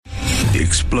The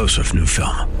explosive new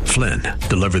film, Flynn,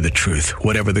 deliver the truth,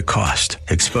 whatever the cost,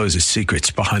 exposes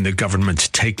secrets behind the government's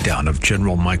takedown of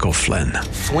General Michael Flynn.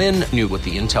 Flynn knew what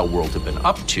the intel world had been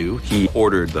up to. He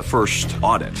ordered the first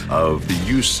audit of the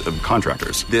use of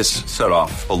contractors. This set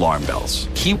off alarm bells.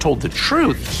 He told the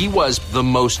truth. He was the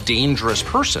most dangerous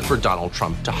person for Donald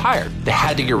Trump to hire. They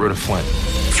had to get rid of Flynn.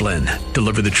 Flynn,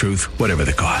 deliver the truth, whatever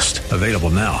the cost. Available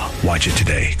now. Watch it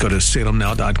today. Go to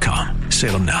salemnow.com.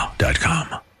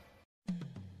 salemnow.com.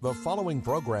 The following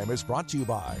program is brought to you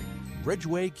by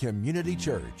Bridgeway Community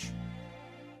Church.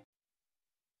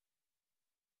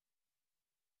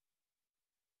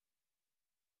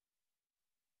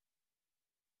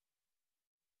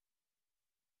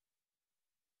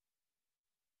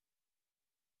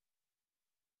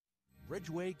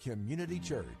 Bridgeway Community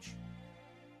Church.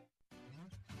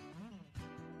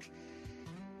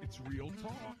 It's Real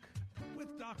Talk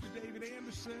with Dr. David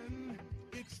Anderson.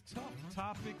 It's Tough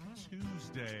Topic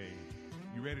Tuesday.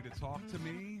 You ready to talk to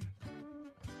me?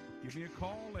 Give me a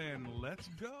call and let's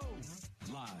go.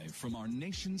 Live from our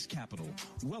nation's capital,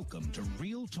 welcome to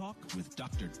Real Talk with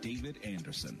Dr. David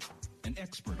Anderson. An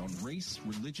expert on race,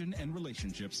 religion, and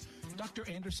relationships, Dr.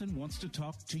 Anderson wants to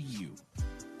talk to you.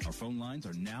 Our phone lines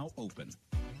are now open.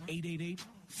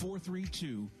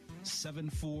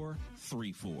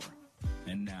 888-432-7434.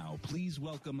 And now, please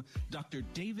welcome Dr.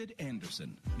 David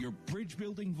Anderson, your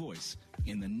bridge-building voice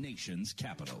in the nation's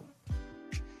capital.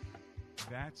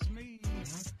 That's me.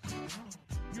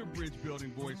 Your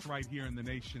bridge-building voice right here in the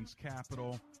nation's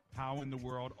capital. How in the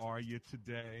world are you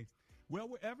today? Well,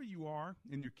 wherever you are,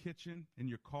 in your kitchen, in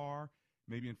your car,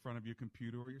 maybe in front of your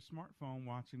computer or your smartphone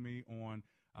watching me on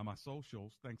my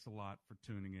socials, thanks a lot for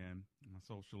tuning in. My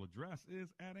social address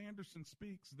is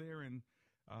 @AndersonSpeaks there on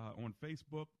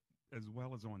Facebook, as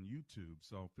well as on YouTube.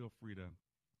 So feel free to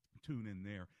tune in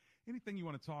there. Anything you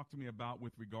want to talk to me about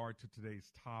with regard to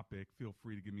today's topic, feel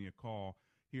free to give me a call.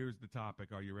 Here's the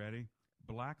topic. Are you ready?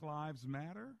 Black Lives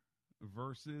Matter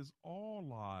versus All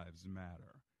Lives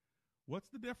Matter. What's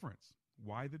the difference?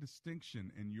 Why the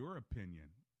distinction in your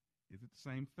opinion? Is it the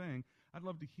same thing? I'd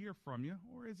love to hear from you.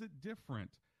 Or is it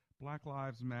different? Black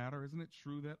Lives Matter. Isn't it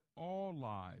true that all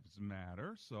lives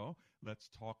matter? So let's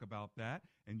talk about that.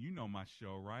 And you know my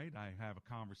show, right? I have a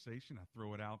conversation. I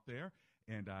throw it out there.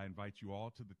 And I invite you all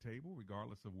to the table,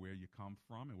 regardless of where you come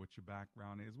from and what your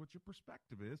background is, what your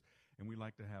perspective is. And we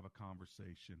like to have a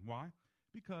conversation. Why?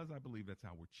 Because I believe that's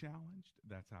how we're challenged.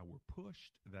 That's how we're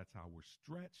pushed. That's how we're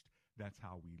stretched. That's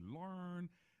how we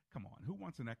learn. Come on, who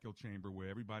wants an echo chamber where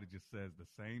everybody just says the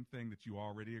same thing that you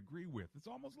already agree with? It's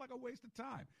almost like a waste of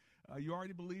time. You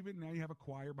already believe it, and now you have a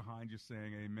choir behind you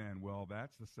saying amen. Well,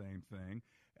 that's the same thing.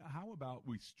 How about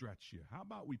we stretch you? How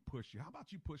about we push you? How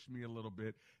about you push me a little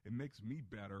bit? It makes me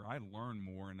better. I learn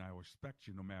more, and I respect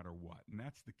you no matter what. And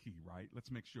that's the key, right?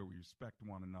 Let's make sure we respect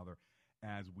one another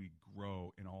as we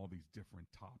grow in all these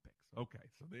different topics. Okay,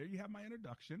 so there you have my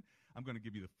introduction. I'm going to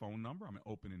give you the phone number. I'm going to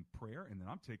open in prayer, and then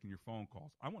I'm taking your phone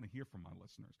calls. I want to hear from my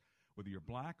listeners. Whether you're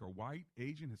black or white,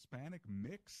 Asian, Hispanic,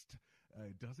 mixed,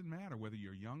 it doesn't matter. Whether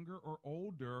you're younger or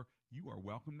older, you are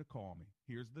welcome to call me.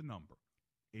 Here's the number,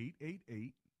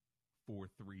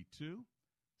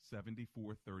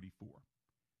 888-432-7434.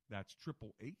 That's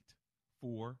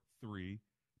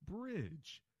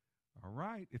 888-43-BRIDGE. All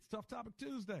right, it's Tough Topic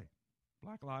Tuesday.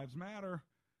 Black Lives Matter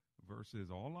versus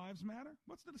All Lives Matter?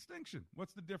 What's the distinction?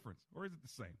 What's the difference? Or is it the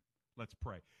same? Let's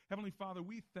pray. Heavenly Father,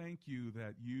 we thank you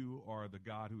that you are the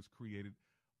God who's created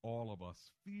all of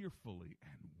us fearfully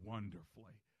and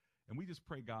wonderfully. And we just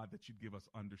pray, God, that you'd give us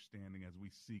understanding as we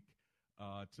seek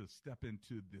to step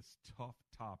into this tough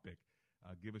topic.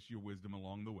 Give us your wisdom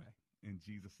along the way. In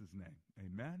Jesus' name,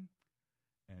 amen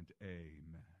and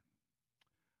amen.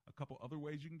 A couple other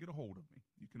ways you can get a hold of me.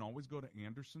 You can always go to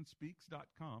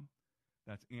AndersonSpeaks.com.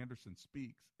 That's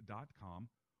AndersonSpeaks.com.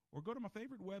 Or go to my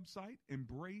favorite website,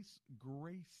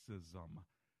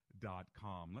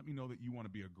 EmbraceGracism.com. Let me know that you want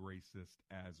to be a gracist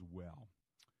as well.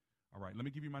 All right, let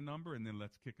me give you my number, and then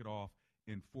let's kick it off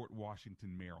in Fort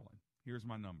Washington, Maryland. Here's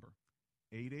my number,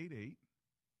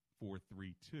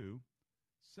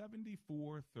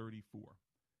 888-432-7434.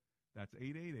 That's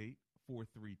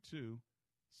 888-432-7434,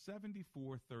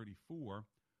 or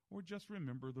just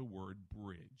remember the word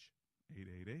bridge,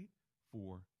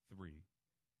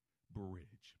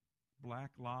 888-43-BRIDGE.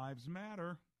 Black Lives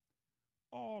Matter.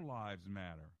 All lives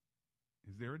matter.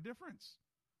 Is there a difference?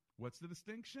 What's the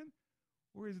distinction?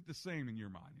 Or is it the same in your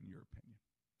mind, in your opinion?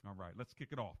 All right, let's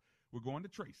kick it off. We're going to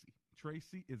Tracy.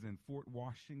 Tracy is in Fort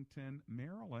Washington,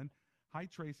 Maryland. Hi,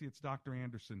 Tracy. It's Dr.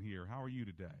 Anderson here. How are you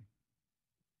today?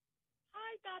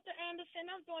 Hi, Dr. Anderson.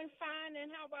 I'm doing fine, and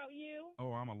how about you?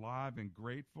 Oh, I'm alive and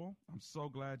grateful. I'm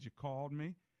so glad you called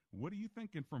me. What are you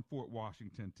thinking from Fort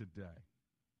Washington today?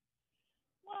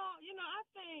 Well, I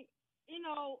think,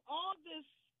 all this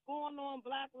going on,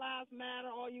 Black Lives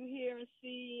Matter, all you hear and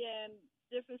see and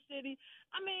different cities,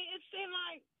 it seems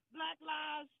like Black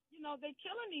lives, they're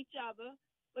killing each other,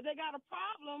 but they got a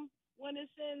problem when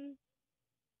it's in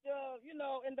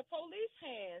in the police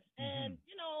hands. And,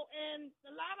 and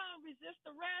a lot of them resist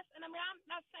arrest. And I'm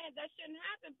not saying that shouldn't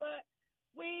happen, but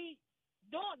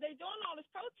they're doing all this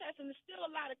protest, and there's still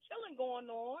a lot of killing going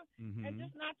on. Mm-hmm. And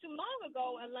just not too long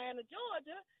ago, Atlanta,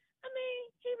 Georgia,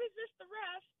 he resists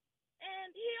arrest, and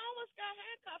he almost got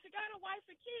handcuffed. He got a wife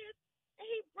and kids, and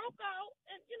he broke out.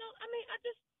 And, I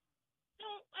just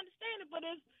don't understand it. But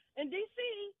it's in D.C.,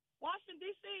 Washington,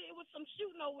 D.C., it was some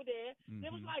shooting over there. Mm-hmm.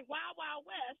 It was like Wild Wild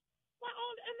West. Well,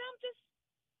 and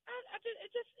it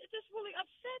just really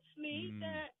upsets me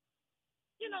that,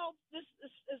 this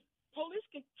police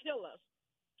can kill us,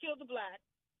 kill the black,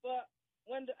 but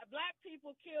when the black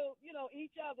people kill,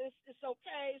 each other, it's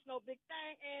okay. It's no big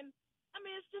thing. And,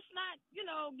 it's just not,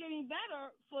 getting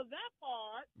better for that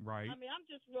part. Right. I'm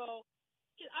just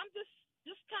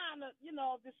kind of,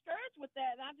 discouraged with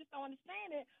that. And I just don't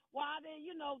understand it. Why they're,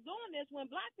 doing this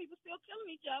when black people still killing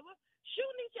each other,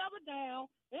 shooting each other down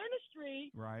in the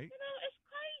street. Right. It's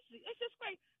crazy. It's just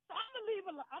crazy. So I'm gonna leave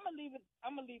it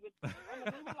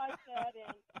like that.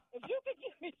 And if you could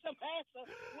give me some answer,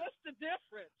 what's the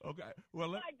difference? Okay.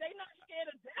 Well, like they not scared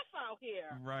of death out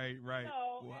here. Right.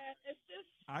 So well, it's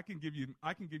just. I can give you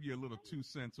a little 2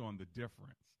 cents on the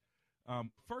difference.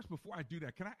 First, before I do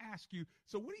that, can I ask you,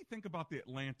 so what do you think about the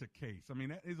Atlanta case? That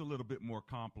is a little bit more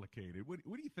complicated. What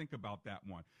do you think about that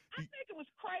one? I think it was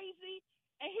crazy,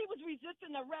 and he was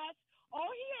resisting arrest.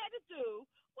 All he had to do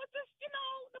was just,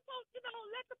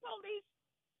 let the police,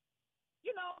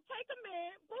 take him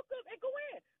in, book him, and go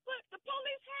in. But the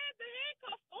police had the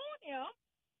handcuffs on him,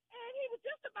 and he was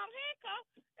just about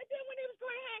handcuffed. And then when he was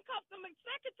going to handcuff them the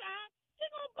second time, he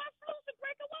going to bust loose and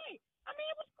break away.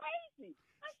 It was crazy.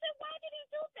 I said, why did he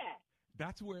do that?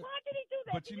 Why did he do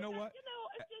that? But you know what?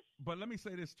 It's just. But let me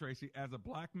say this, Tracy. As a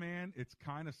black man, it's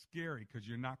kind of scary because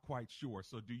you're not quite sure.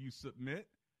 So do you submit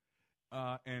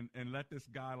and let this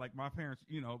guy, like my parents,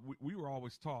 we were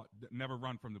always taught never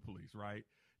run from the police, right?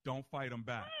 Don't fight them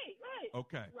back. Right.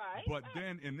 Okay. Right. But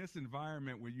then in this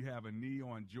environment where you have a knee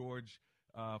on George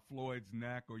Floyd's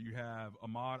neck, or you have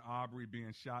Ahmaud Arbery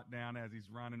being shot down as he's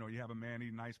running, or you have a man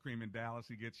eating ice cream in Dallas,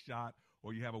 he gets shot,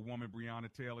 or you have a woman, Breonna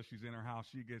Taylor, she's in her house,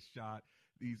 she gets shot.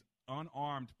 These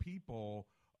unarmed people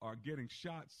are getting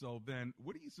shot. So then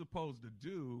what are you supposed to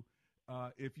do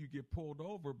if you get pulled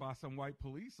over by some white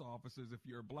police officers? If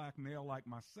you're a black male like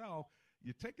myself,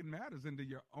 you're taking matters into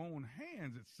your own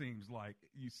hands, it seems like.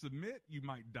 You submit, you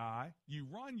might die. You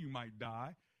run, you might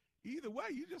die. Either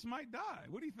way, you just might die.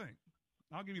 What do you think?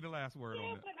 I'll give you the last word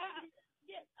on that. But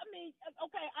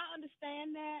okay, I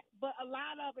understand that, but a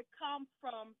lot of it comes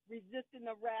from resisting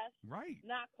arrest, right?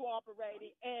 Not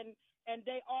cooperating, and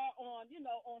they are on,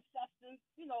 on substance,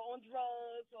 on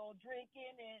drugs or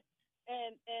drinking, and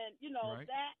right.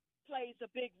 That plays a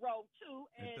big role too.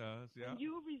 And it does, yeah. When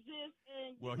you resist,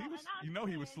 and well, he was,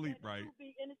 he was asleep, right?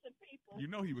 Be innocent people. He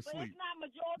was but asleep. It's not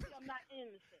majority. I'm not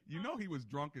innocent. He was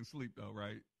drunk and asleep though,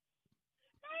 right?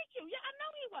 Thank you. Yeah, I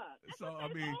know he was. So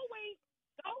always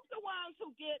those the ones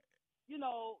who get. He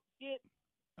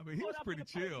was pretty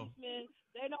chill.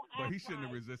 They don't but he act shouldn't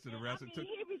have right. resisted arrest.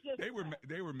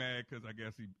 They were mad because I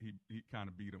guess he kind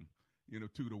of beat him,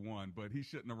 2-1. But he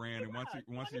shouldn't have ran. And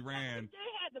once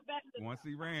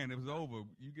he ran, it was over.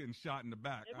 You getting shot in the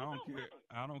back.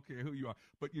 I don't care who you are.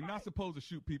 But you're not supposed to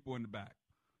shoot people in the back.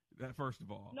 That first of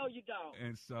all. No, you don't.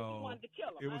 And so you wanted to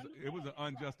kill him. it was an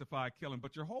unjustified killing.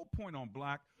 But your whole point on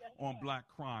black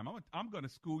crime, I'm going to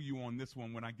school you on this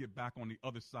one when I get back on the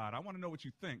other side. I want to know what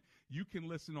you think. You can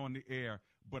listen on the air,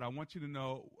 but I want you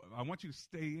to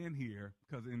stay in here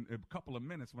because in a couple of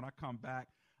minutes when I come back,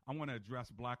 I want to address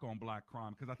black on black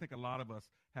crime because I think a lot of us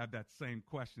have that same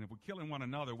question. If we're killing one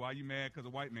another, why are you mad because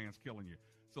a white man's killing you?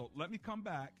 So let me come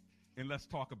back and let's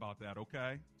talk about that,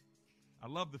 okay? I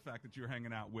love the fact that you're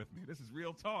hanging out with me. This is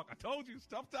Real Talk. I told you, it's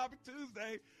Tough Topic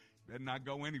Tuesday. Better not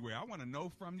go anywhere. I want to know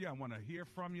from you. I want to hear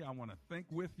from you. I want to think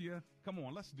with you. Come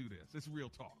on, let's do this. It's Real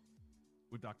Talk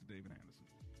with Dr. David Anderson.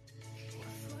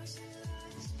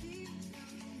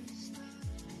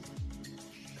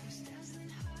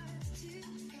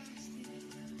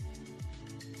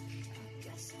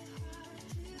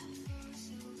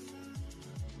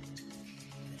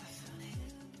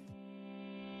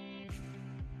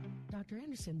 Dr.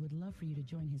 Anderson would love for you to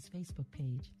join his Facebook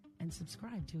page and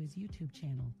subscribe to his YouTube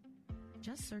channel.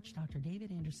 Just search Dr.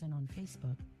 David Anderson on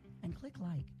Facebook and click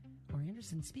like, or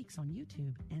Anderson Speaks on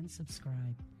YouTube and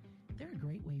subscribe. They're a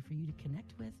great way for you to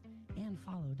connect with and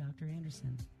follow Dr.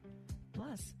 Anderson.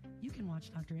 Plus, you can watch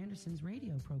Dr. Anderson's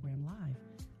radio program live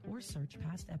or search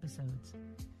past episodes.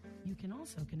 You can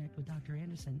also connect with Dr.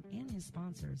 Anderson and his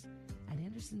sponsors at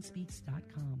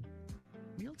AndersonSpeaks.com.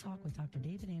 Real Talk with Dr.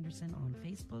 David Anderson on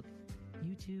Facebook,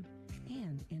 YouTube,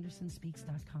 and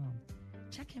AndersonSpeaks.com.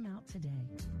 Check him out today.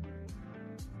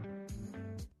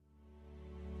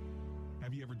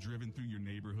 Have you ever driven through your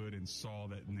neighborhood and saw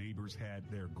that neighbors had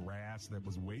their grass that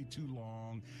was way too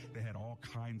long? They had all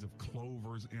kinds of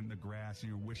clovers in the grass, and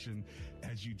you're wishing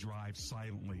as you drive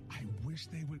silently, I wish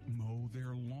they would mow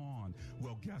their lawn.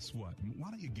 Well, guess what? Why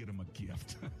don't you get them a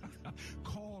gift?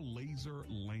 Call Laser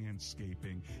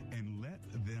Landscaping and let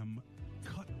them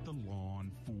cut the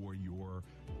lawn for your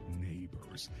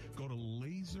neighbors. Go to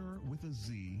Laser with a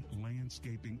Z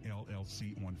Landscaping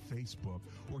LLC on Facebook,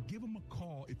 or give them a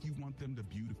call if you want them to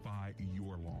beautify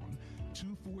your lawn.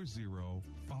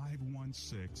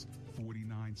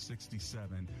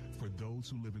 240-516-4967 for those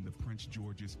who live in the Prince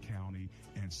George's County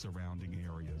and surrounding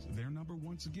areas. Their number,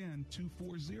 once again,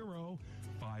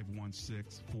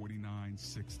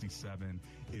 240-516-4967.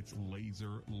 It's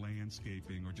Laser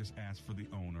Landscaping, or just ask for the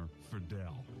owner,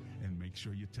 Fidel, and make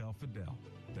sure you tell Fidel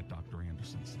that Dr.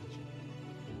 Anderson sent you.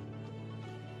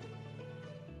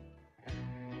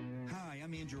 Hi,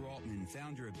 I'm Andrew Altman,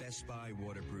 founder of Best Buy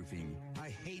Waterproofing. I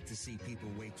hate to see people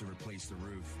wait to replace the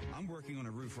roof. I'm working on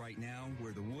a roof right now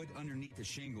where the wood underneath the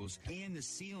shingles and the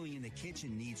ceiling in the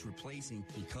kitchen needs replacing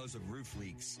because of roof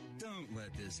leaks. Don't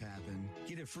let this happen.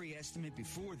 Get a free estimate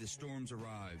before the storms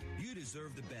arrive. You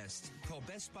deserve the best. Call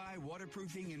Best Buy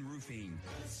Waterproofing and Roofing.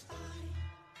 Best Buy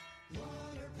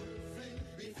Waterproofing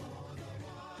before the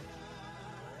water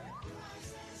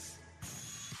rises.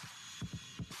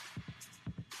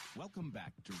 Welcome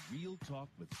back to Real Talk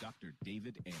with Dr.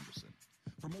 David Anderson.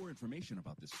 For more information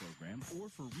about this program or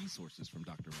for resources from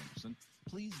Dr. Anderson,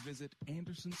 please visit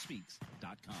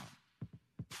AndersonSpeaks.com.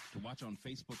 To watch on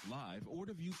Facebook Live or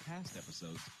to view past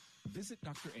episodes, visit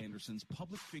Dr. Anderson's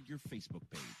public figure Facebook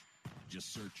page.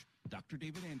 Just search Dr.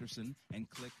 David Anderson and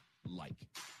click like.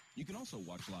 You can also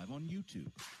watch live on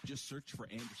YouTube. Just search for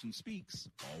Anderson Speaks,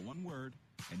 all one word,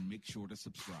 and make sure to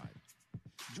subscribe.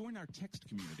 Join our text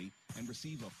community and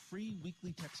receive a free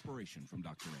weekly textpiration from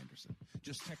Dr. Anderson.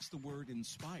 Just text the word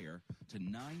INSPIRE to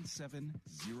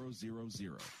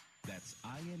 97000. That's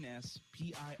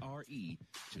INSPIRE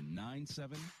to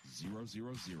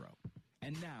 97000.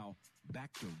 And now,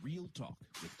 back to Real Talk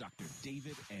with Dr.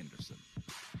 David Anderson.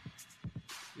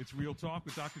 It's Real Talk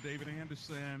with Dr. David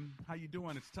Anderson. How you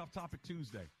doing? It's Tough Topic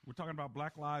Tuesday. We're talking about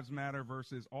Black Lives Matter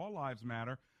versus All Lives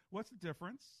Matter. What's the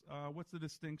difference? What's the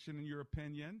distinction in your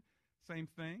opinion? Same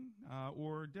thing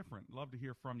or different? Love to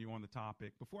hear from you on the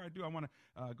topic. Before I do, I want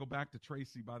to go back to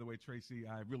Tracy. By the way, Tracy,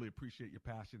 I really appreciate your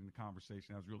passion in the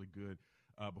conversation. That was really good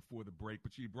before the break.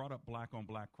 But you brought up black on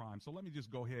black crime. So let me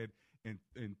just go ahead and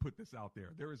put this out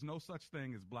there. There is no such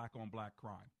thing as black on black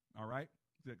crime. All right?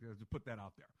 To put that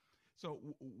out there. So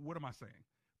what am I saying?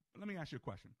 Let me ask you a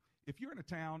question. If you're in a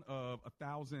town of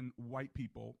 1,000 white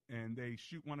people and they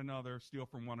shoot one another, steal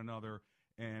from one another,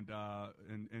 and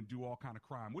do all kind of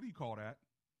crime, what do you call that?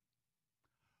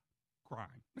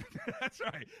 Crime. That's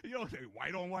right. You don't say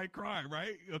white on white crime,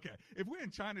 right? Okay. If we're in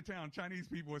Chinatown, Chinese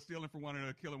people are stealing from one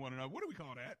another, killing one another, what do we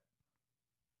call that?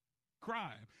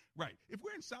 Crime. Right. If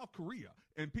we're in South Korea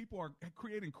and people are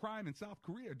creating crime in South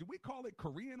Korea, do we call it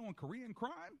Korean on Korean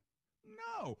crime?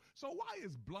 No. So why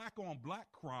is black on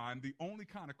black crime the only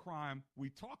kind of crime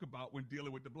we talk about when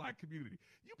dealing with the black community?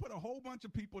 You put a whole bunch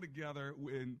of people together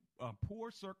in poor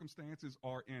circumstances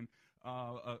or in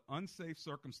unsafe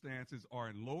circumstances or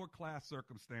in lower class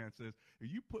circumstances.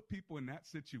 You put people in that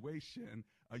situation,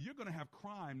 you're going to have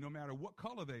crime no matter what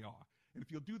color they are. And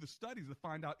if you'll do the studies to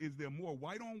find out, is there more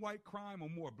white on white crime or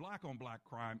more black on black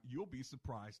crime, you'll be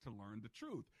surprised to learn the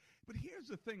truth. But here's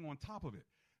the thing on top of it.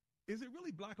 Is it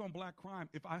really black on black crime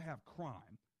if I have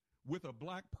crime with a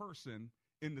black person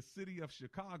in the city of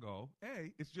Chicago?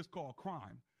 A, it's just called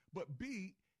crime. But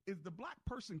B, is the black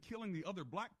person killing the other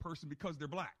black person because they're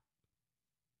black?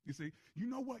 You see, you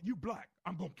know what? You black.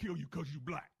 I'm going to kill you because you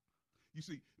black. You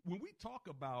see, when we talk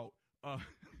about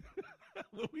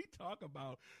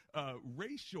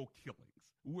racial killings,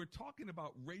 we're talking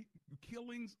about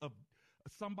killings of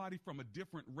somebody from a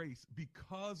different race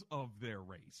because of their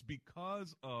race,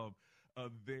 because of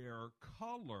their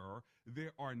color.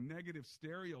 There are negative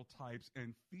stereotypes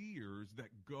and fears that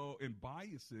go and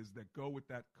biases that go with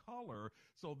that color.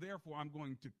 So therefore, I'm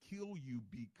going to kill you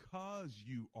because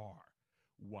you are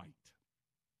white.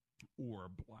 or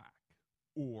black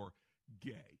or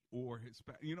gay or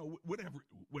Hispanic, whatever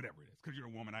it is. Because you're a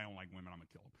woman, I don't like women, I'm going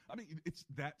to kill them. I mean, it's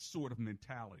that sort of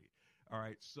mentality. All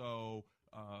right, so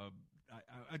I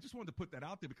just wanted to put that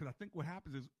out there because I think what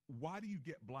happens is, why do you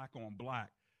get black on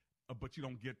black, but you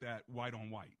don't get that white on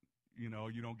white? You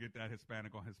don't get that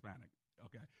Hispanic on Hispanic.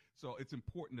 Okay, so it's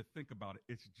important to think about it.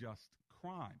 It's just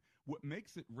crime. What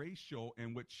makes it racial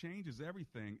and what changes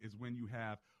everything is when you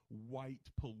have white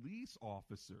police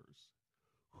officers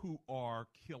who are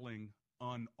killing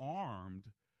unarmed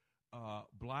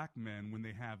black men when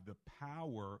they have the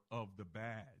power of the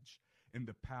badge and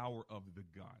the power of the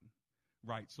gun,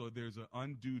 right? So there's an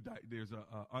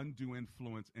undue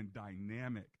influence and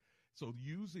dynamic. So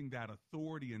using that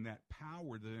authority and that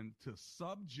power then to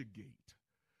subjugate,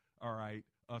 all right,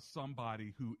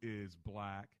 somebody who is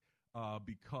black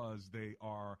because they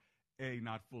are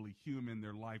not fully human,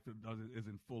 their life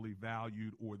isn't fully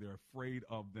valued, or they're afraid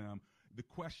of them. The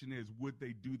question is, would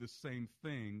they do the same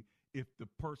thing if the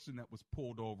person that was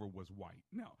pulled over was white?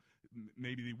 No,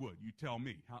 maybe they would. You tell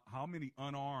me. How many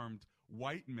unarmed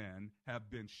white men have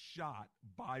been shot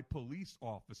by police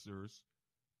officers?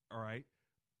 All right,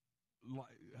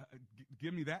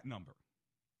 give me that number.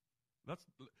 Let's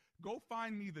go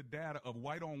find me the data of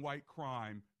white on white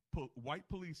crime, white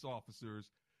police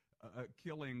officers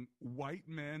killing white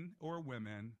men or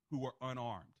women who are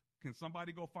unarmed. Can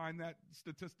somebody go find that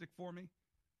statistic for me?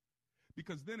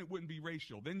 Because then it wouldn't be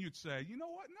racial. Then you'd say, you know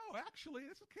what? No, actually,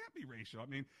 this can't be racial. I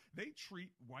mean, they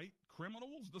treat white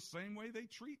criminals the same way they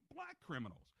treat black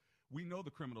criminals. We know the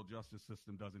criminal justice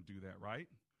system doesn't do that, right?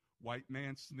 White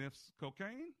man sniffs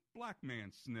cocaine, black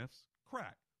man sniffs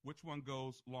crack. Which one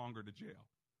goes longer to jail?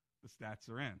 The stats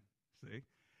are in. See?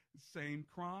 Same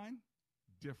crime,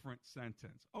 different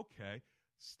sentence. Okay,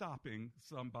 stopping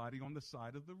somebody on the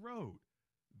side of the road.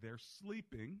 They're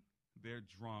sleeping, they're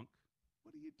drunk.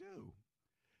 What do?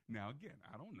 Now, again,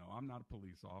 I don't know. I'm not a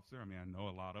police officer. I mean, I know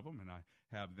a lot of them, and I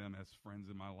have them as friends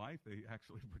in my life. They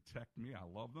actually protect me. I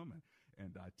love them,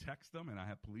 and I text them, and I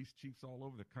have police chiefs all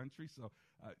over the country. So,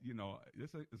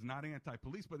 this is not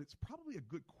anti-police, but it's probably a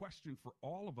good question for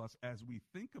all of us as we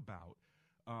think about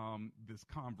this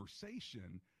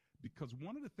conversation, because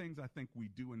one of the things I think we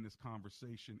do in this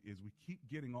conversation is we keep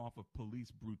getting off of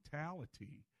police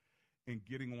brutality and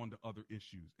getting on to other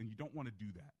issues, and you don't want to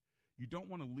do that. You don't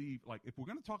want to leave, like, if we're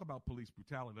going to talk about police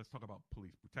brutality, let's talk about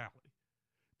police brutality.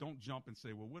 Don't jump and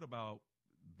say, well, what about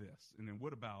this? And then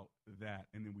what about that?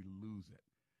 And then we lose it,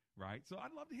 right? So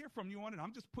I'd love to hear from you on it.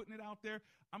 I'm just putting it out there.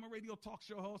 I'm a radio talk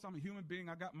show host. I'm a human being.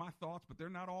 I got my thoughts, but they're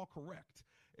not all correct.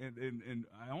 And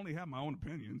I only have my own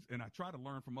opinions, and I try to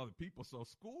learn from other people. So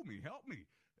school me, help me,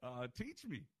 teach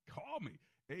me, call me,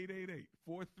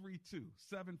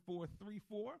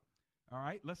 888-432-7434. All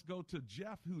right, let's go to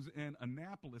Jeff, who's in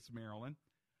Annapolis, Maryland.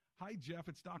 Hi, Jeff.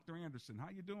 It's Dr. Anderson. How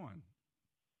you doing?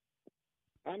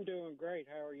 I'm doing great.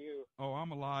 How are you? Oh,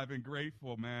 I'm alive and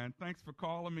grateful, man. Thanks for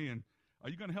calling me. And are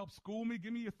you going to help school me?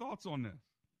 Give me your thoughts on this.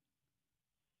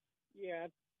 Yeah,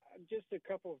 just a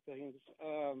couple of things.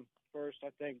 First, I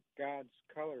think God's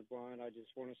colorblind. I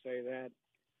just want to say that.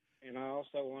 And I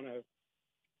also want to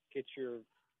get your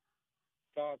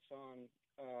thoughts on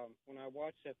when I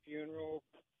watched that funeral,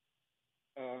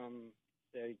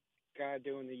 the guy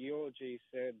doing the eulogy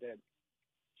said that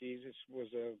Jesus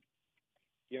was a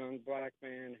young black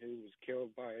man who was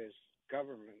killed by his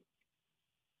government.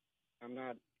 I'm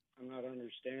not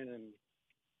understanding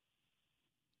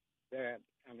that.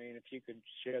 I mean, if you could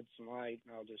shed some light,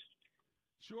 I'll just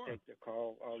take the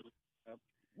call.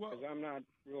 Because I'm not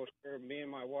real sure. Me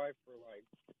and my wife were like,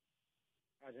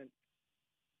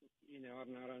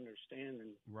 I'm not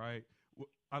understanding. Right. Well,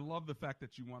 I love the fact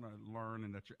that you want to learn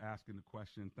and that you're asking the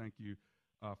question. Thank you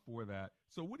for that.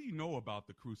 So what do you know about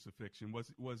the crucifixion?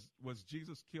 Was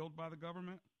Jesus killed by the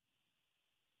government?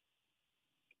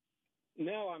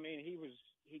 No, I mean,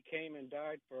 he came and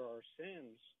died for our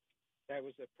sins. That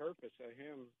was the purpose of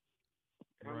him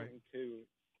coming to.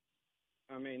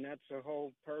 I mean, that's the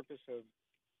whole purpose of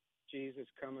Jesus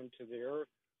coming to the earth.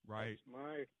 Right.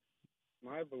 That's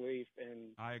my belief,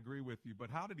 and I agree with you. But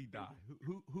how did he die?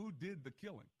 Who did the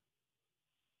killing?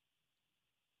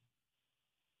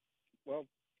 Well,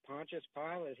 Pontius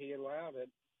Pilate, he allowed it.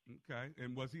 Okay.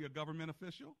 And was he a government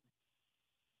official?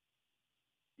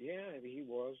 Yeah, he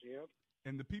was. Yep.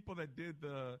 And the people that did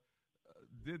the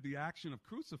action of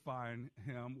crucifying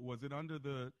him, was it under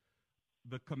the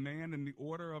command and the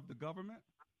order of the government?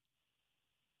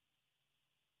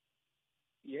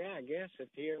 Yeah, I guess if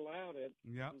he allowed it.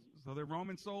 Yeah. So they're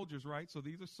Roman soldiers, right? So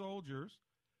these are soldiers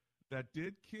that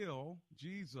did kill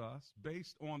Jesus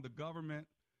based on the government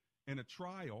in a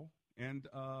trial, and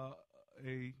a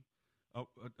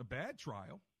bad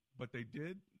trial, but they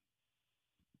did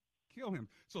kill him.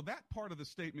 So that part of the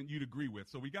statement you'd agree with.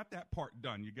 So we got that part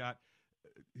done. You got,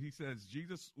 he says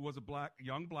Jesus was a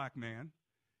young black man,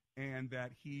 and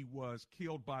that he was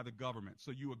killed by the government.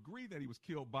 So you agree that he was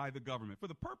killed by the government for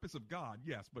the purpose of God,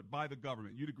 yes, but by the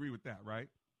government. You'd agree with that, right?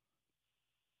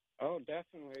 Oh,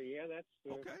 definitely. Yeah, that's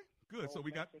the okay. Good. So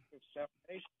we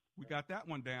got that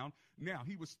one down. Now,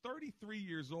 he was 33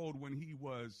 years old when he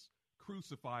was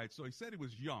crucified. So he said he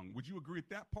was young. Would you agree with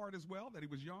that part as well, that he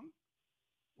was young?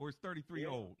 Or is 33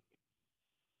 old?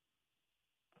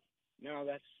 No,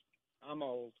 I'm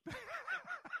old.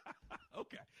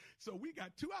 Okay. So we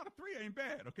got 2 out of 3 ain't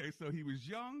bad. Okay. So he was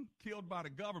young, killed by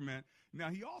the government. Now,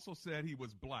 he also said he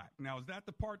was black. Now, is that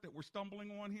the part that we're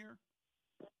stumbling on here?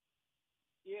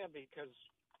 Yeah, because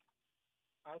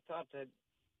I thought that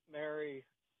Mary,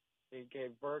 that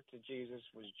gave birth to Jesus,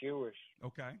 was Jewish.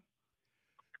 Okay.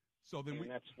 So then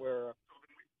that's where.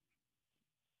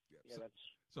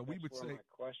 So we would say my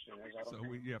question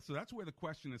is. So that's where the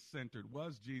question is centered.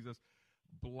 Was Jesus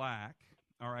black?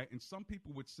 All right. And some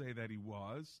people would say that he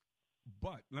was.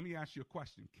 But let me ask you a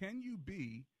question. Can you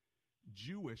be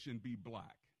Jewish and be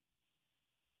black?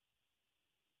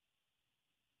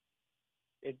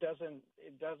 It doesn't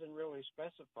really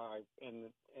specify in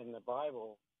the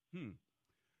Bible.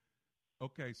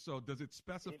 Okay, so does it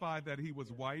specify that he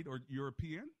was white or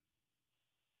European?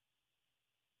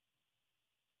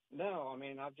 No, I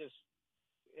mean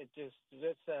it's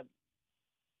that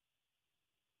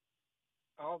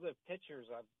all the pictures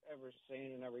I've ever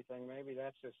seen and everything. Maybe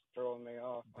that's just throwing me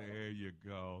off. There you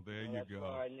go. That's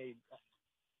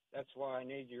why I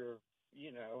need your.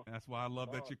 That's why I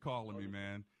love that you're calling me,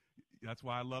 man. That's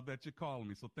why I love that you're calling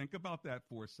me. So think about that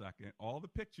for a second. All the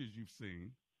pictures you've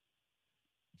seen,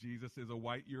 Jesus is a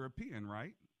white European,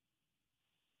 right?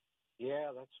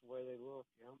 Yeah, that's the way they look,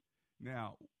 yeah.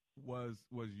 Now, was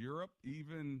Europe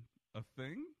even a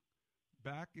thing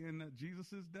back in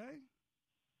Jesus' day?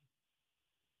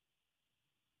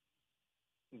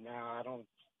 No, I don't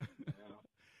know.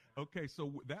 Okay,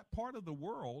 so that part of the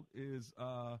world is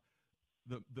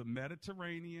the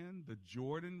Mediterranean, the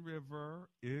Jordan River,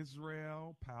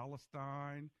 Israel,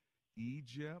 Palestine,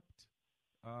 Egypt,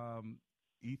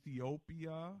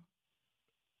 Ethiopia,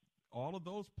 all of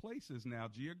those places now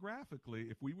geographically.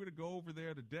 If we were to go over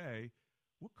there today,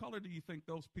 what color do you think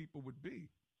those people would be?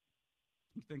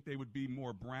 You think they would be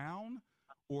more brown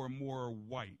or more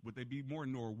white? Would they be more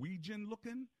Norwegian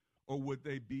looking, or would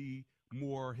they be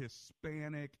more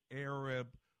Hispanic, Arab,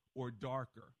 or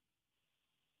darker?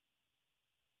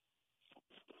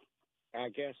 I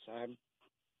guess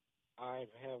I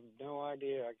have no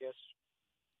idea. I guess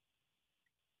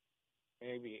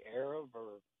maybe Arab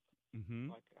or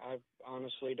like I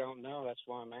honestly don't know. That's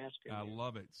why I'm asking. I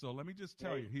love it. So let me just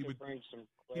tell you, he would bring some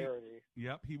clarity.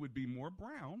 He would be more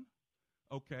brown.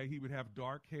 Okay, he would have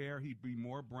dark hair. He'd be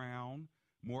more brown,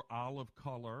 more olive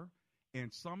color,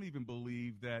 and some even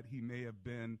believe that he may have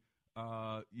been,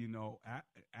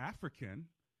 African.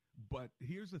 But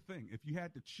here's the thing: if you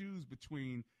had to choose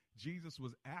between Jesus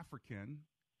was African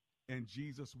and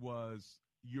Jesus was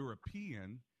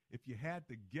European, if you had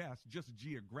to guess, just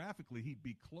geographically, he'd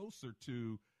be closer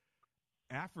to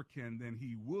African than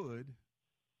he would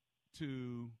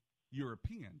to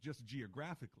European, just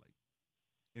geographically.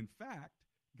 In fact,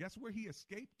 guess where he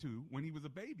escaped to when he was a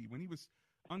baby, when he was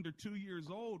under 2 years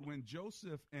old, when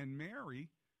Joseph and Mary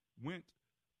went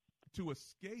to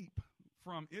escape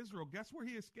from Israel. Guess where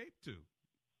he escaped to?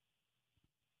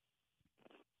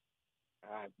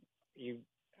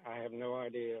 I have no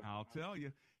idea. I'll tell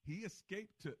you. He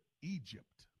escaped to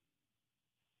Egypt.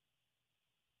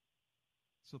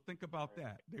 So think about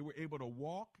that. They were able to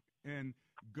walk and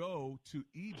go to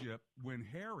Egypt when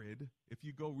Herod, if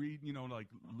you go read, like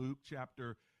Luke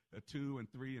chapter 2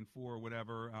 and 3 and 4 or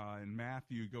whatever, and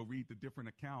Matthew, go read the different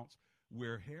accounts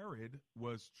where Herod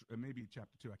was, maybe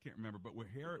chapter 2, I can't remember, but where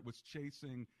Herod was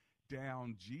chasing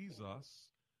down Jesus,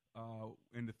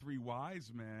 and the 3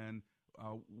 wise men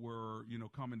were,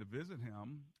 coming to visit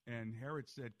him, and Herod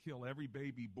said, kill every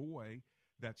baby boy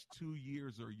that's 2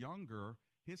 years or younger.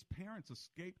 His parents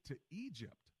escaped to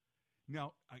Egypt.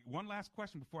 Now, one last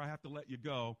question before I have to let you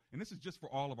go, and this is just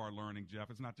for all of our learning, Jeff.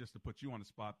 It's not just to put you on the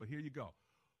spot, but here you go.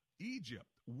 Egypt.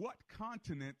 What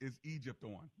continent is Egypt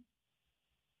on?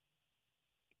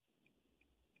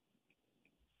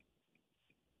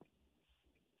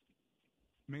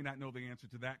 May not know the answer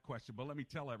to that question, but let me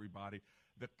tell everybody.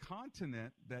 The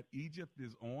continent that Egypt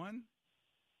is on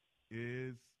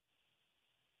is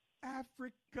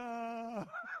Africa.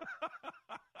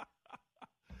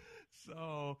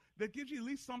 So that gives you at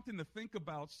least something to think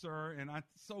about, sir. And I'm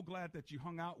so glad that you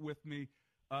hung out with me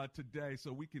today.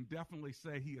 So we can definitely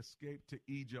say he escaped to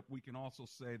Egypt. We can also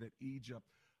say that Egypt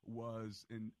was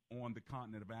on the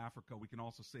continent of Africa. We can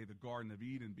also say the Garden of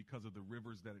Eden, because of the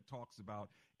rivers that it talks about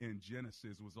in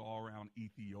Genesis, was all around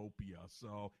Ethiopia.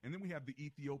 So, and then we have the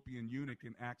Ethiopian eunuch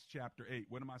in Acts chapter 8.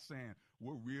 What am I saying?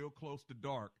 We're real close to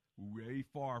dark, way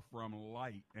far from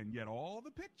light. And yet all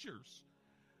the pictures,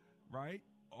 right?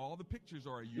 All the pictures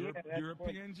are a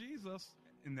European Jesus,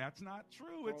 and that's not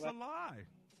true. It's a lie.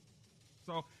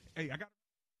 So, hey,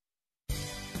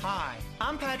 Hi,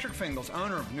 I'm Patrick Fingles,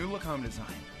 owner of New Look Home Design.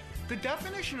 The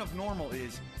definition of normal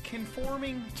is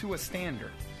conforming to a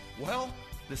standard. Well,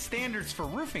 the standards for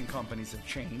roofing companies have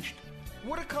changed.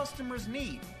 What do customers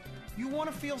need? You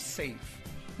want to feel safe.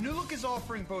 New Look is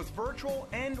offering both virtual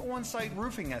and on-site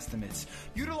roofing estimates,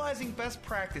 utilizing best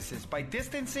practices by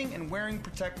distancing and wearing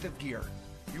protective gear.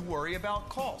 You worry about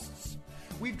costs.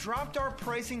 We've dropped our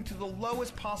pricing to the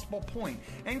lowest possible point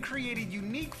and created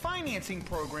unique financing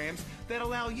programs that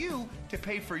allow you to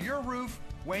pay for your roof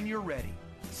when you're ready.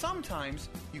 Sometimes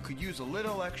you could use a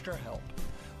little extra help.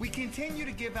 We continue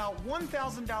to give out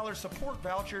 $1,000 support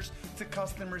vouchers to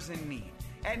customers in need.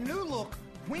 At New Look,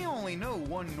 we only know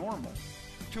one normal.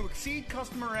 To exceed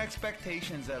customer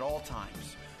expectations at all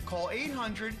times, call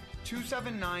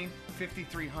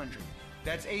 800-279-5300.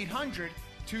 That's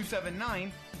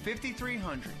 800-279-5300.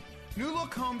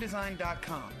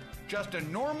 NewLookHomeDesign.com. Just a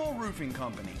normal roofing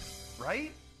company,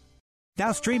 right?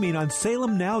 Now streaming on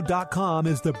SalemNow.com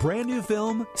is the brand new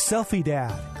film, Selfie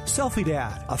Dad. Selfie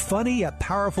Dad, a funny yet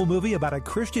powerful movie about a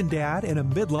Christian dad in a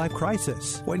midlife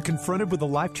crisis. When confronted with the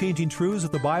life-changing truths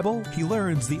of the Bible, he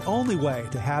learns the only way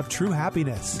to have true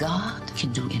happiness. God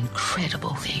can do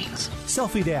incredible things.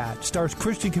 Selfie Dad stars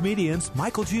Christian comedians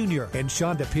Michael Jr. and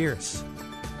Shonda Pierce.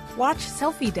 Watch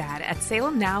Selfie Dad at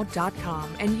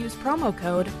SalemNow.com and use promo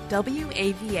code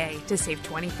WAVA to save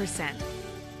 20%.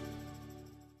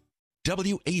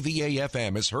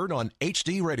 WAVA-FM is heard on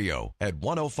HD Radio at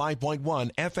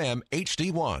 105.1 FM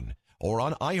HD1 or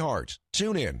on iHeart,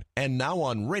 TuneIn, and now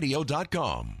on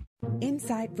radio.com.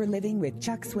 Insight for Living with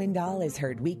Chuck Swindoll is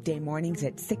heard weekday mornings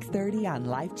at 6:30 on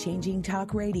Life-Changing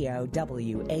Talk Radio,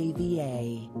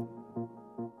 WAVA.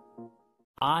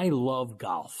 I love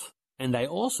golf, and I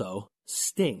also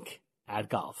stink at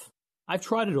golf. I've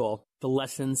tried it all. The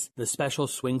lessons, the special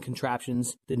swing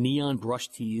contraptions, the neon brush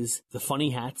tees, the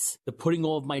funny hats, the putting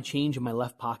all of my change in my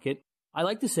left pocket. I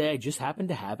like to say I just happen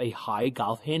to have a high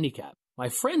golf handicap. My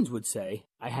friends would say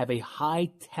I have a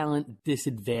high talent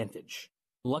disadvantage.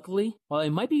 Luckily, while I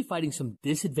might be fighting some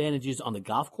disadvantages on the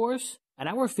golf course, at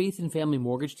our Faith and Family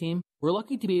Mortgage team, we're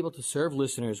lucky to be able to serve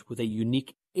listeners with a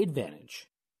unique advantage.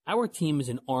 Our team is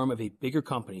an arm of a bigger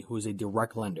company who is a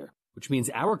direct lender, which means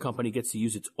our company gets to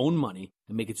use its own money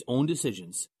and make its own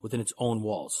decisions within its own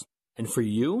walls. And for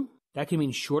you, that can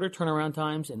mean shorter turnaround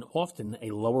times and often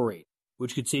a lower rate,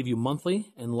 which could save you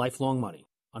monthly and lifelong money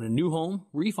on a new home,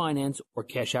 refinance, or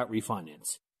cash out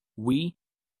refinance. We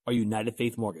are United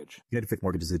Faith Mortgage. United Faith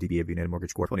Mortgage is a DBA of United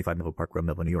Mortgage Corp. 25 Melville Park Road,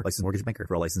 Melville, New York. Licensed mortgage banker.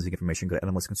 For all licensing information, go to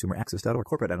NMLSConsumerAccess.org.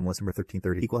 Corporate NMLS number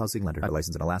 1330. Equal housing lender.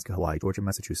 Licensed in Alaska, Hawaii, Georgia,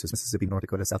 Massachusetts, Mississippi, North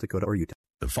Dakota, South Dakota, or Utah.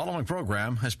 The following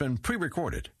program has been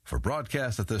pre-recorded for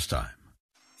broadcast at this time.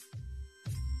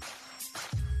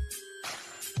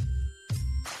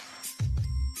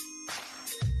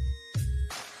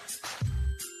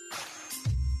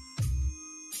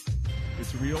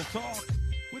 It's Real Talk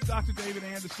with Dr. David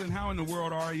Anderson. How in the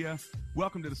world are you?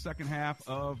 Welcome to the second half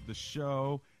of the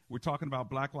show. We're talking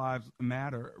about Black Lives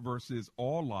Matter versus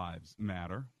All Lives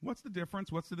Matter. What's the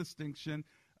difference? What's the distinction?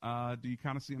 Do you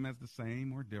kind of see them as the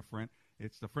same or different?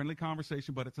 It's a friendly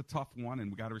conversation, but it's a tough one,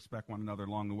 and we got to respect one another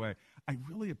along the way. I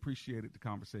really appreciated the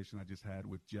conversation I just had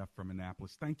with Jeff from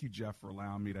Annapolis. Thank you, Jeff, for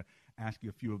allowing me to ask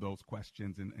you a few of those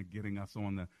questions and getting us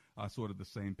on the sort of the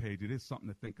same page. It is something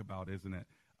to think about, isn't it?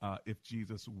 If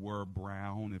Jesus were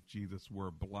brown, if Jesus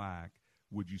were black,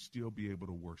 would you still be able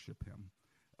to worship him?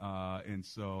 And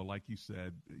so, like you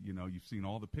said, you know, you've seen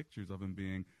all the pictures of him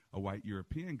being a white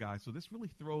European guy. So this really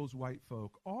throws white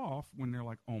folk off when they're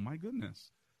like, oh, my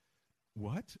goodness.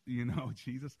 What? You know,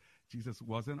 Jesus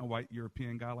wasn't a white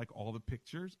European guy like all the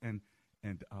pictures. And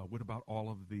what about all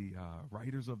of the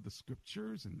writers of the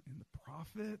scriptures and the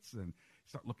prophets? And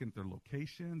start looking at their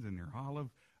locations and their olive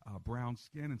brown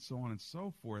skin and so on and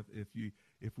so forth. If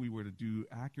we were to do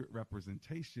accurate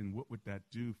representation, what would that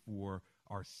do for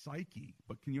our psyche?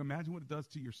 But can you imagine what it does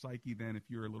to your psyche then if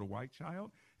you're a little white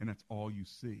child and that's all you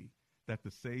see? That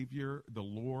the Savior, the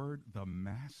Lord, the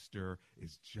Master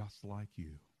is just like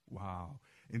you. Wow.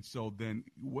 And so then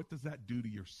what does that do to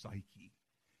your psyche?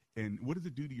 And what does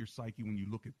it do to your psyche when you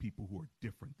look at people who are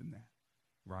different than that,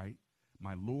 right?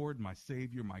 My Lord, my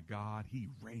Savior, my God, he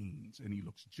reigns and he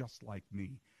looks just like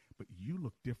me, but you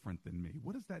look different than me.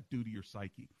 What does that do to your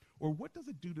psyche? Or what does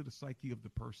it do to the psyche of the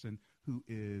person who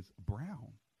is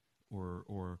brown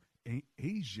or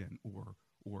Asian or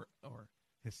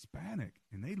Hispanic,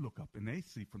 and they look up and they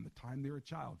see from the time they're a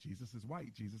child, Jesus is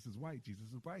white, Jesus is white, Jesus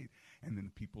is white. And then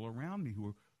the people around me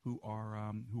who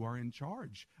are in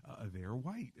charge, they're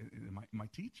white. And my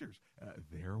teachers,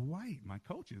 they're white. My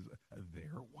coaches,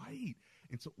 they're white.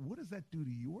 And so what does that do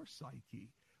to your psyche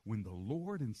when the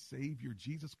Lord and Savior,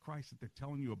 Jesus Christ, that they're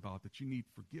telling you about, that you need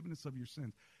forgiveness of your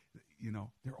sins,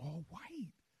 they're all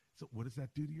white? So what does that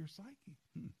do to your psyche?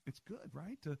 It's good,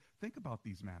 right, to think about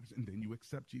these matters. And then you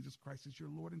accept Jesus Christ as your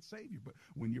Lord and Savior. But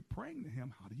when you're praying to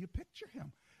him, how do you picture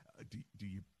him? Do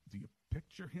you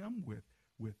picture him with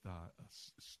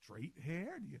straight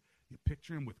hair? Do you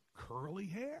picture him with curly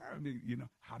hair? I mean,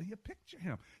 how do you picture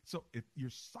him? So if your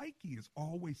psyche is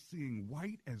always seeing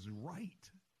white as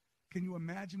right, can you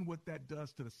imagine what that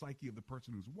does to the psyche of the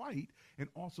person who's white and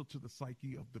also to the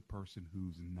psyche of the person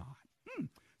who's not?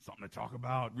 Something to talk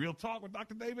about. Real Talk with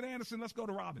Dr. David Anderson. Let's go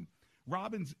to Robin.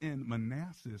 Robin's in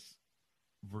Manassas,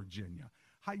 Virginia.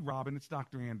 Hi, Robin. It's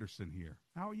Dr. Anderson here.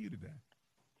 How are you today?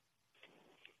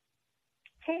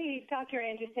 Hey, Dr.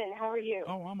 Anderson. How are you?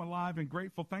 Oh, I'm alive and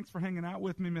grateful. Thanks for hanging out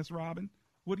with me, Miss Robin.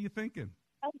 What are you thinking?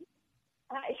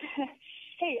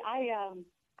 Hey,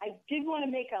 I did want to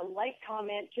make a light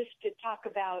comment just to talk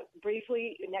about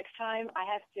briefly. Next time,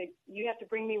 you have to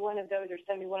bring me one of those or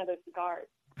send me one of those cigars.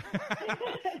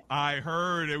 I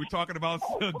heard they were talking about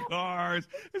cigars,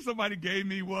 and somebody gave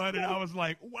me one, and I was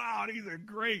like, wow, these are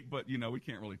great. But, we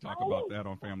can't really talk about that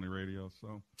on family radio.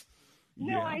 So,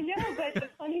 yeah. No, I know, but the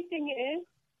funny thing is,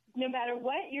 no matter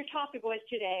what your topic was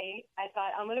today, I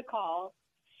thought I'm going to call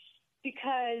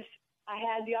because I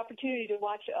had the opportunity to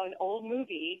watch an old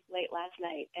movie late last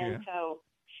night. And so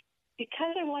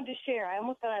because I wanted to share, I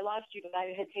almost thought I lost you, but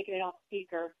I had taken it off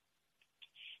speaker.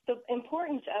 The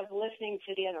importance of listening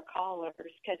to the other callers,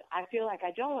 because I feel like I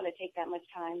don't want to take that much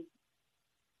time.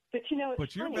 But, it's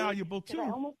But you're funny, valuable, too. I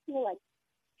almost feel like,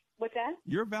 what's that?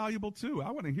 You're valuable, too.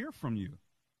 I want to hear from you.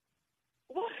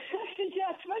 Well,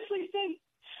 yeah, especially since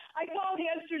I called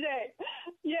yesterday.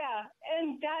 Yeah,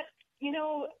 and that,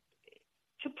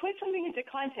 to put something into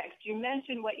context, you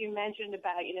mentioned what you mentioned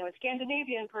about, a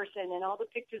Scandinavian person and all the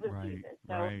pictures of Jesus.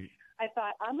 So I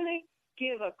thought, I'm going to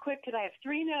give a quick, because I have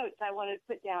 3 notes I wanted to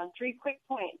put down, 3 quick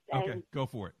points. And okay, go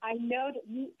for it. I know that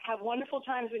you have wonderful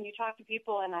times when you talk to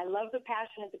people, and I love the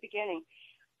passion at the beginning.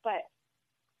 But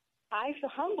I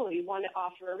humbly want to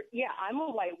offer, I'm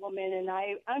a white woman, and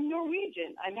I'm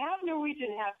Norwegian. I'm half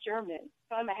Norwegian, half German.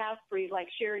 So I'm a half-breed, like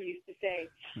Sherry used to say.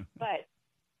 But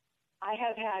I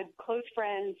have had close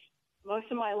friends most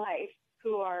of my life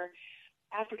who are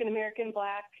African-American,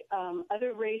 Black,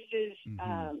 other races,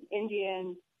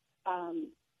 Indian,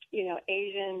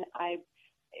 Asian. I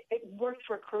worked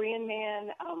for a Korean man.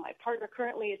 My partner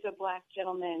currently is a Black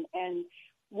gentleman. And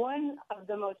one of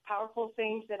the most powerful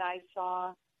things that I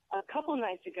saw a couple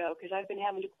nights ago, because I've been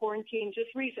having to quarantine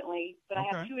just recently, but I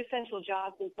have 2 essential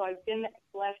jobs, and so I've been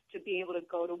blessed to be able to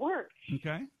go to work.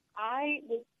 Okay. I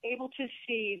was able to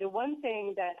see the one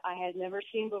thing that I had never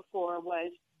seen before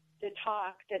was the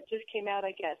talk that just came out,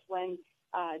 I guess, when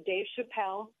Dave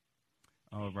Chappelle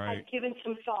had given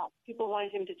some thought. People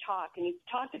wanted him to talk, and he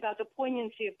talked about the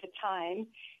poignancy of the time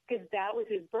because that was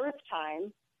his birth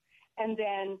time. And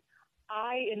then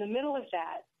in the middle of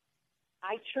that,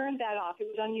 I turned that off. It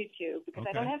was on YouTube because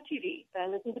I don't have TV, but I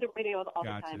listen to the radio all the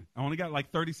time. I only got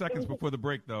like 30 seconds before the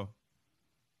break, though.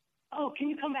 Oh, can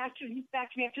you come back to me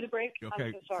after the break? Okay.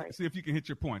 I'm so sorry. See if you can hit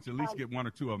your points. At least get 1 or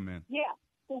 2 of them in. Yeah.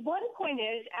 Well, one point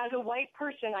is, as a white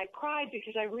person, I cried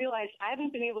because I realized I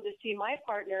haven't been able to see my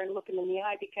partner and look him in the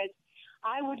eye because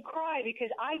I would cry because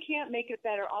I can't make it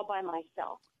better all by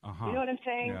myself. You know what I'm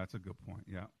saying? Yeah, that's a good point.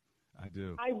 Yeah, I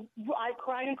do. I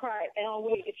cried and cried, and I'll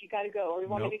wait if you got to go. Or you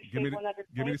want me to say one other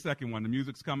point? Give me the second one. The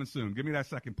music's coming soon. Give me that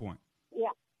second point. Yeah.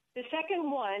 The second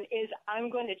one is I'm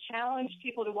going to challenge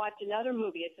people to watch another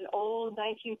movie. It's an old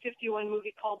 1951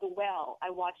 movie called The Well I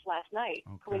watched last night,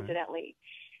 coincidentally.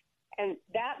 And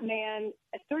that man,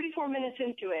 34 minutes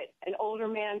into it, an older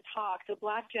man talks, a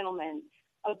Black gentleman,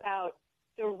 about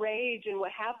the rage and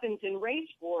what happens in race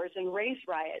wars and race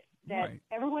riots, that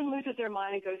everyone loses their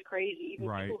mind and goes crazy, even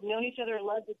people who've known each other and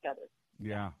loved each other.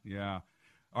 Yeah, yeah.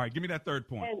 All right, give me that third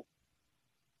point.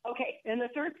 And the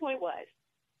third point was,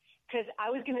 because I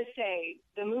was going to say,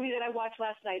 the movie that I watched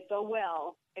last night, The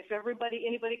Well, if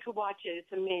anybody could watch it,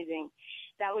 it's amazing.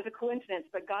 That was a coincidence,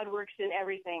 but God works in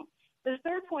everything. The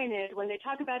third point is when they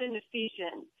talk about in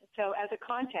Ephesians, so as a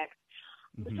context,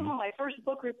 some of my first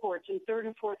book reports in third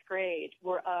and fourth grade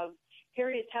were of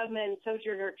Harriet Tubman,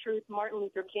 Sojourner Truth, Martin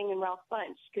Luther King, and Ralph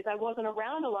Bunche, because I wasn't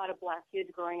around a lot of black kids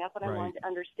growing up, and I wanted to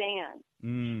understand.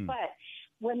 But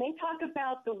when they talk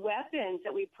about the weapons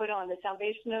that we put on, the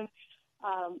salvation of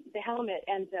the helmet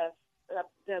and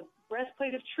the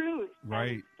breastplate of truth,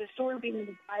 and the sword being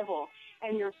the Bible,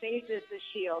 and your faith is the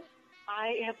shield,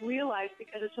 I have realized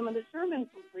because of some of the sermons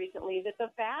recently that the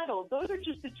battle, those are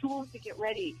just the tools to get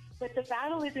ready, but the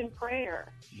battle is in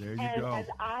prayer. There you and go. As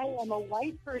I am a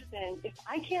white person, if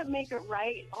I can't make it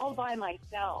right all by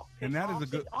myself, and that is a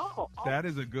good, that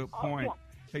is a good point.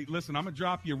 Hey, listen, I'm going to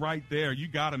drop you right there. You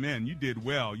got them in. You did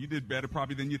well. You did better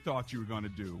probably than you thought you were going to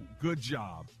do. Good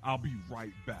job. I'll be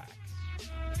right back.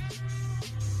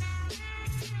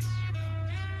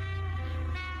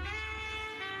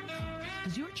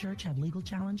 Does your church have legal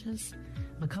challenges?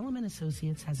 McCullum &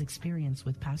 Associates has experience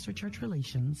with pastor-church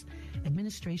relations,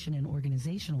 administration and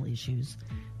organizational issues,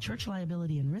 church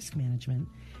liability and risk management,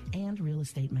 and real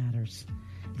estate matters.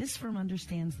 This firm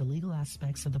understands the legal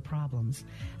aspects of the problems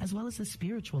as well as the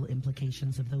spiritual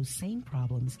implications of those same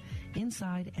problems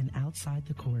inside and outside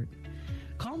the court.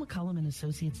 Call McCullum &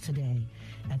 Associates today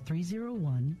at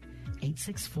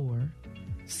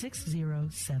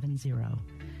 301-864-6070.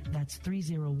 That's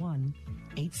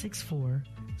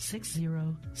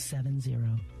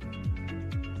 301-864-6070.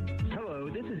 Hello,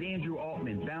 this is Andrew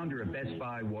Altman, founder of Best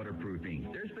Buy Waterproofing.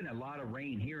 There's been a lot of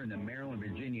rain here in the Maryland,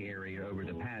 Virginia area over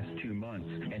the past 2 months,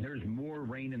 and there's more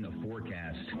rain in the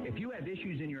forecast. If you have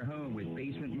issues in your home with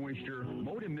basement moisture,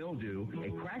 mold and mildew,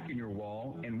 a crack in your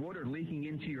wall, and water leaking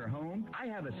into your home, I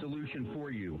have a solution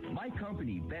for you. My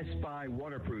company, Best Buy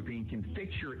Waterproofing, can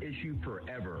fix your issue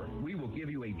forever. We will give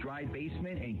you a dry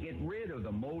basement and get rid of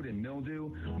the mold and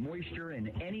mildew, moisture,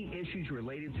 and any issues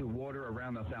related to water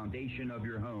around the foundation of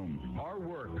your home. Our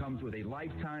work comes with a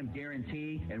lifetime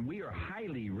guarantee, and we are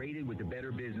highly rated with the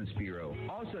Better Business Bureau.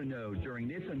 Also know, during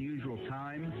this unusual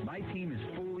time, my team is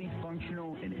fully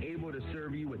functional and able to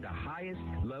serve you with the highest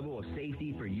level of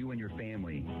safety for you and your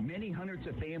family. Many hundreds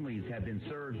of families have been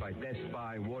served by Best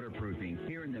Buy Waterproofing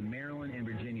here in the Maryland and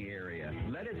Virginia area.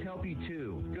 Let us help you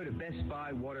too. Go to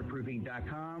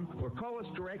bestbuywaterproofing.com or call us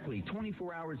directly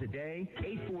 24 hours a day,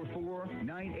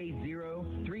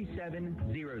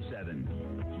 844-980-3707.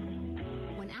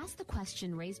 When asked the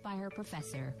question raised by her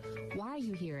professor, why are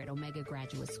you here at Omega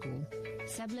Graduate School?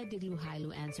 Sebla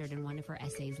Digluhailu answered in one of her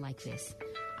essays like this: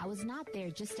 I was not there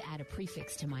just to add a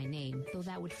prefix to my name, though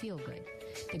that would feel good.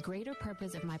 The greater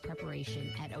purpose of my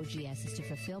preparation at OGS is to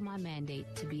fulfill my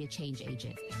mandate to be a change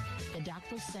agent. The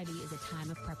doctoral study is a time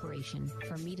of preparation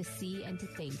for me to see and to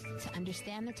think, to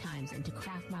understand the times, and to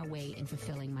craft my way in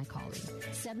fulfilling my calling.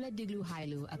 Sebla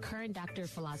Digluhailu, a current Doctor of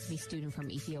Philosophy student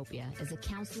from Ethiopia, is a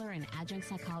counselor and adjunct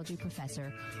psychology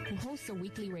professor who hosts a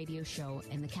weekly radio show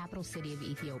in the capital city of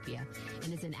Ethiopia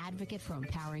and is an advocate for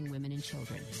empowering women and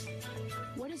children.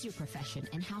 What is your profession,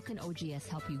 and how can OGS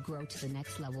help you grow to the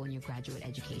next level in your graduate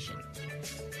education?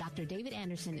 Dr. David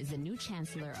Anderson is the new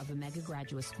chancellor of Omega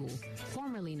Graduate School,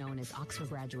 formerly known as Oxford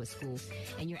Graduate School,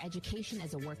 and your education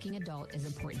as a working adult is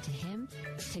important to him,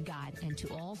 to God, and to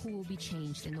all who will be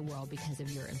changed in the world because of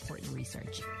your important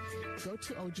research. Go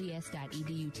to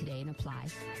ogs.edu today and apply,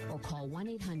 or call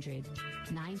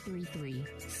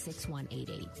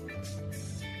 1-800-933-6188.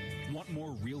 Want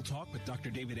more Real Talk with Dr.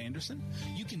 David Anderson?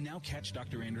 You can now catch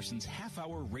Dr. Anderson's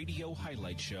half-hour radio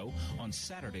highlight show on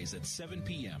Saturdays at 7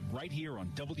 p.m. right here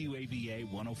on WAVA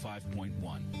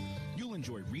 105.1. You'll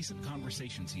enjoy recent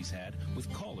conversations he's had with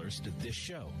callers to this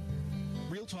show.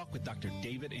 Real Talk with Dr.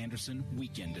 David Anderson,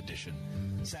 Weekend Edition.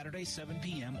 Saturday, 7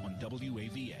 p.m. on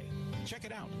WAVA. Check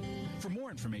it out. For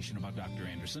more information about Dr.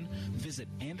 Anderson, visit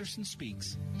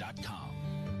andersonspeaks.com.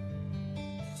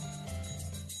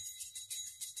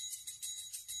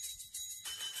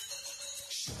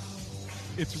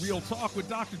 It's Real Talk with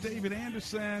Dr. David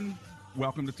Anderson.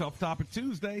 Welcome to Tough Topic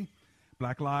Tuesday.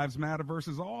 Black Lives Matter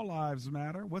versus All Lives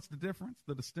Matter. What's the difference?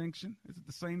 The distinction? Is it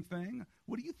the same thing?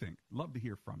 What do you think? Love to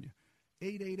hear from you.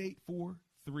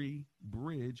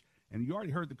 888-43-BRIDGE. And you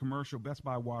already heard the commercial, Best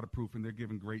Buy Waterproofing. They're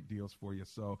giving great deals for you.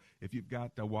 So if you've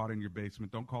got water in your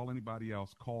basement, don't call anybody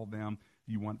else. Call them.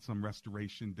 If you want some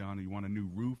restoration done, or you want a new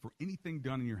roof, or anything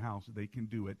done in your house, they can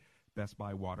do it.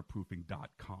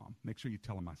 BestBuyWaterproofing.com. Make sure you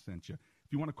tell them I sent you.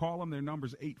 If you want to call them, their number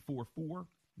is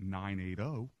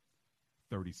 844-980-3707.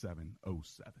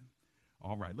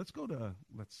 All right, let's go to,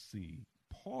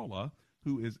 Paula,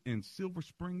 who is in Silver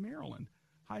Spring, Maryland.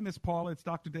 Hi, Miss Paula. It's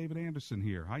Dr. David Anderson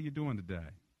here. How you doing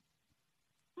today?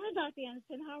 Hi, Dr.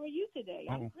 Anderson. How are you today?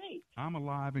 I'm great. I'm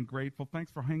alive and grateful.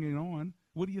 Thanks for hanging on.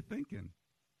 What are you thinking?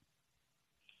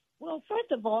 Well,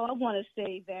 first of all, I want to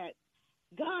say that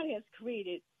God has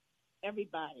created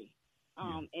everybody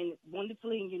and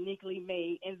wonderfully and uniquely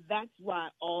made, and that's why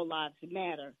all lives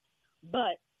matter.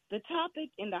 But the topic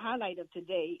and the highlight of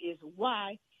today is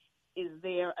why is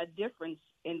there a difference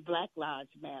in Black Lives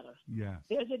Matter? Yes.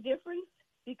 There's a difference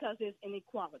because there's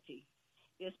inequality.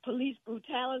 There's police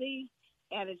brutality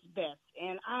at its best.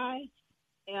 And I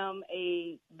am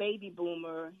a baby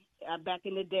boomer back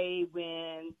in the day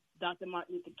when Dr.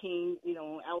 Martin Luther King,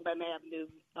 on Alabama Avenue,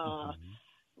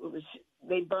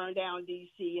 they burned down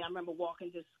D.C. I remember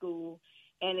walking to school.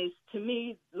 And to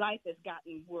me, life has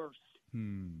gotten worse.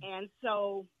 And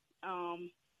so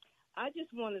I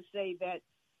just want to say that,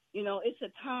 it's a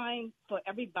time for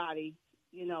everybody.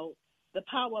 The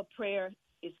power of prayer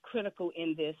is critical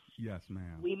in this. Yes,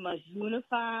 ma'am. We must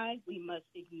unify. We must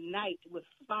ignite with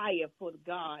fire for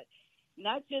God.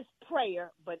 Not just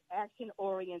prayer, but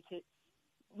action-oriented.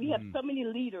 We have so many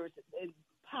leaders and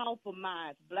powerful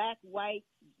minds, Black, white,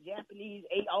 Japanese,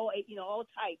 all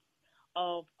types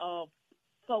of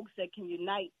folks that can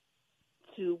unite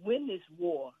to win this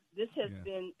war. This has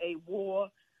been a war,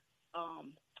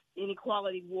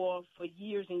 inequality war for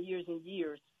years and years and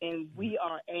years, and we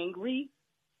are angry.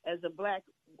 As a Black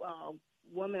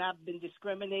woman, I've been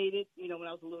discriminated, when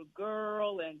I was a little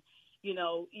girl and,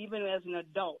 even as an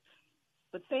adult.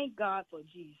 But thank God for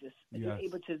Jesus. You're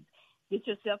able to get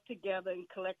yourself together and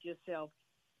collect yourself.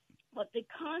 But the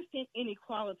constant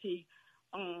inequality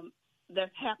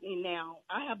that's happening now,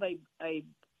 I have a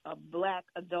Black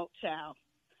adult child,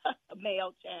 a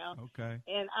male child. Okay.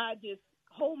 And I just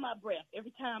hold my breath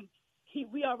every time.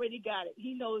 We already got it.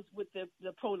 He knows what the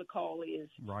protocol is.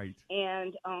 Right.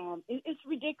 And it's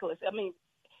ridiculous. I mean,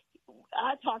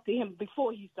 I talked to him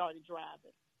before he started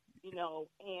driving,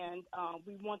 and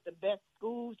we want the best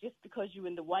schools. Just because you're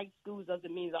in the white schools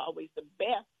doesn't mean it's always the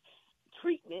best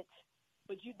treatment.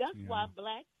 But that's why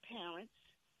Black parents,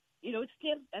 it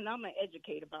stems, and I'm an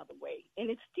educator, by the way, and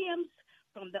it stems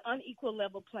from the unequal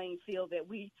level playing field that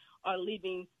we are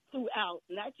living throughout,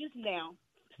 not just now.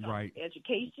 Right.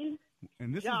 Education.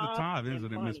 And this is the time,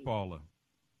 isn't it, Miss Paula?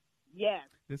 Yes.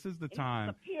 This is the time.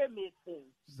 It's a pyramid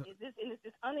thing. It's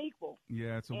just unequal.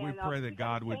 Yeah, so we pray that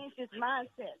God would change his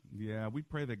mindset. Yeah, we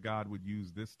pray that God would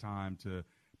use this time to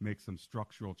make some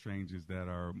structural changes that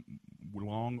are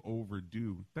long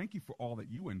overdue. Thank you for all that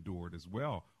you endured as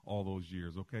well all those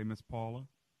years. Okay, Miss Paula?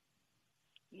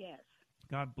 Yes.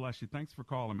 God bless you. Thanks for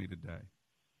calling me today.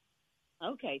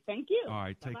 Okay, thank you. All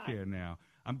right, take care now.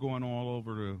 I'm going all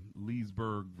over to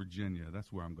Leesburg, Virginia.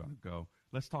 That's where I'm going to go.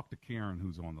 Let's talk to Karen,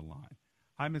 who's on the line.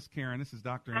 Hi, Miss Karen. This is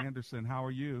Dr. Anderson. How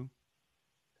are you?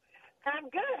 I'm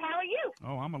good. How are you?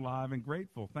 Oh, I'm alive and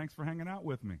grateful. Thanks for hanging out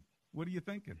with me. What are you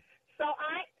thinking?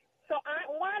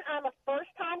 I'm a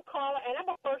first-time caller, and I'm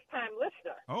a first-time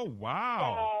listener. Oh,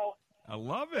 wow. So, I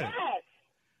love it.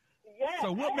 Yes.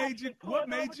 So what made you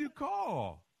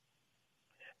call?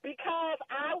 Because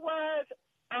I was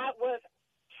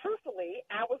truthfully,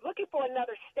 I was looking for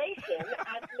another station.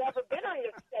 I've never been on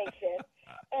your station.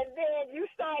 And then you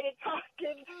started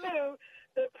talking to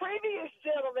the previous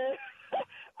gentleman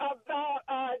about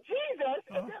Jesus.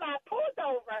 And then I pulled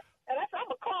over, and I said, I'm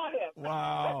going to call him.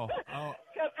 Wow.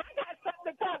 Because I got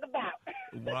something to talk about.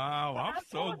 Wow. I'm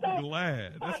so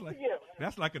glad.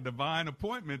 That's like a divine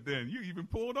appointment then. You even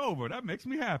pulled over. That makes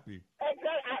me happy. Exactly.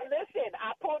 Listen,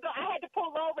 I had to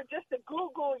pull over just to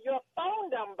Google your phone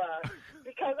number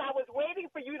because I was waiting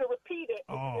for you to repeat it.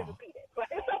 And you didn't repeat it. But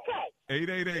it's okay.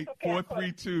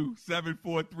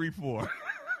 888-432-7434.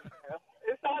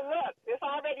 It's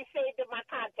already saved in my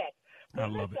contacts.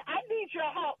 But love it. I need your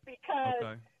help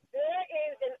because there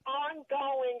is an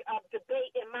ongoing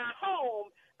debate in my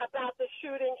home about the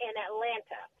shooting in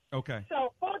Atlanta. Okay.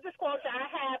 So, full disclosure, I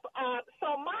have,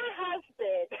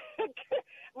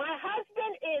 my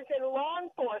husband is in law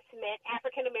enforcement,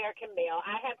 African-American male.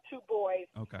 I have two boys,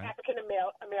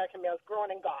 African-American males, grown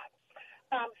in God.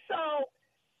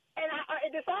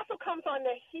 This also comes on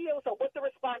the heels of what the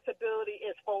responsibility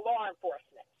is for law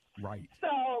enforcement. Right.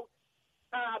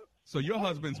 So your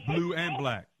husband's blue and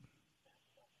black.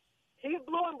 He's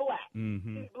blue and black.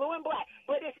 Mm-hmm. He's blue and black.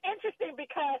 But it's interesting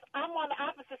because I'm on the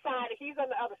opposite side and he's on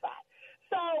the other side.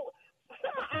 So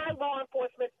some of our law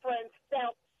enforcement friends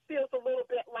feels a little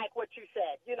bit like what you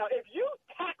said. If you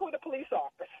tackle the police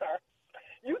officer,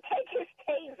 you take his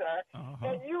taser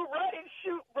and you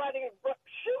shoot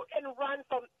and run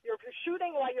you're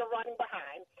shooting while you're running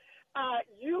behind.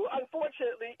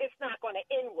 Unfortunately, it's not going to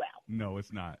end well. No, it's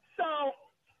not. So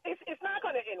it's not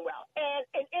going to end well. And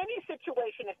in any situation,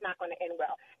 situation is not going to end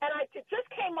well. And I just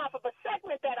came off of a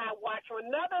segment that I watched from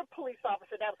another police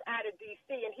officer that was out of D.C.,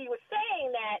 and he was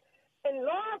saying that in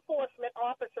law enforcement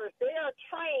officers, they are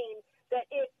trained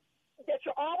that you're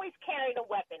always carrying a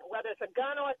weapon, whether it's a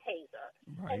gun or a taser,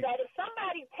 and that if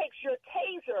somebody takes your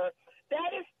taser,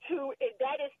 that is to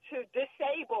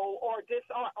disable or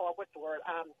disarm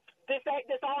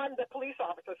the police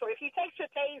officer. So if he takes your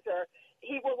taser,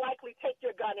 he will likely take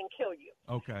your gun and kill you.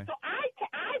 Okay. So I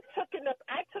took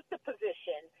the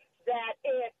position that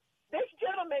if this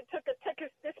gentleman took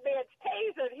this man's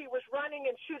taser, he was running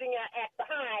and shooting at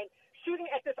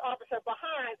this officer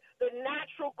behind, the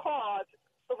natural cause,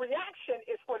 the reaction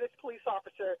is for this police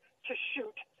officer to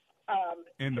shoot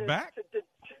in the back.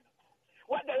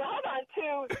 What they hold on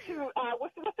to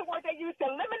what's the word they use? To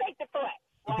eliminate the threat.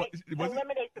 Right?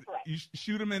 Eliminate the threat. You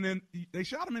shoot him they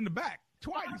shot him in the back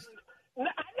twice. No,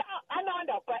 I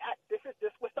know, but this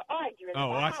was the argument.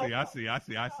 Oh, I see.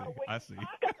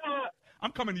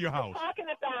 I'm coming to your house.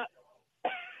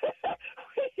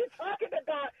 You're talking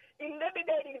about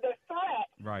eliminating the threat.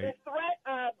 Right. The threat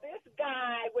of this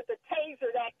guy with a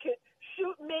taser that could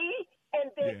shoot me and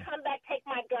then come back, take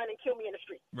my gun, and kill me in the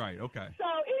street. Right. Okay. So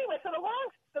anyway, the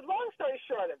long story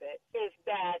short of it is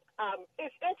that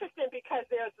it's interesting because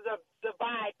there's a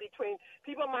divide between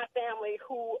people in my family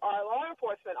who are law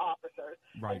enforcement officers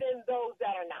and then those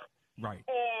that are not. Right.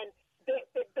 And the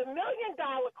 $1 million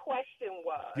question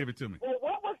was, give it to me. Well,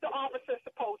 what was the officer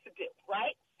supposed to do,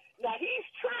 right? Now, he's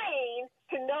trained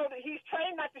to know that he's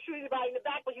trained not to shoot anybody in the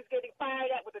back, but he's getting fired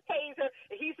at with a taser,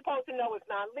 and he's supposed to know it's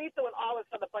non-lethal and all this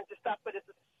other bunch of stuff, but it's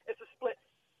a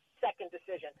split-second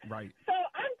decision. Right. So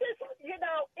I'm just,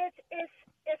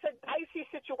 it's a dicey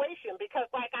situation because,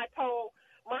 like I told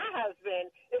my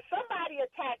husband, if somebody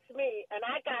attacks me and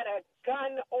I got a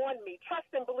gun on me, trust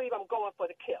and believe I'm going for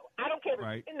the kill. I don't care if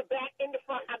it's in the back, in the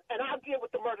front, and I'll deal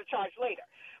with the murder charge later.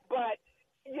 But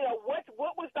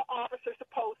what was the officer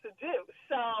supposed to do?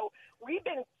 So we've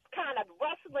been kind of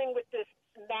wrestling with this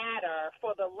matter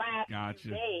for the last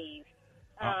few days.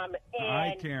 All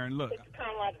right, Karen, look, it's kind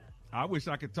of like, I wish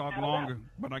I could talk longer,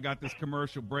 but I got this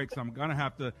commercial break, so I'm going to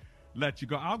have to let you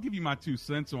go. I'll give you my 2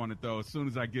 cents on it, though, as soon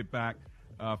as I get back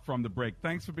from the break.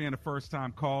 Thanks for being a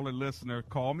first-time caller, listener.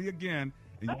 Call me again,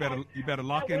 and you better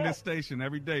lock in this station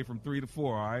every day from 3 to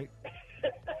 4, all right?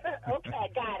 Okay,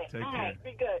 got it. Take all care. Right,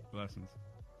 be good. Blessings.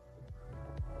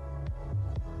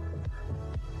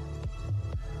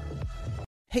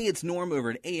 Hey, it's Norm over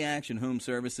at A-Action Home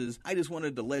Services. I just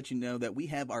wanted to let you know that we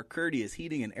have our courteous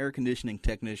heating and air conditioning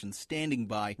technicians standing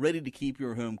by, ready to keep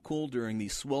your home cool during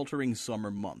these sweltering summer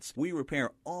months. We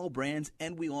repair all brands,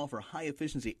 and we offer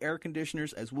high-efficiency air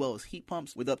conditioners as well as heat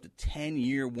pumps with up to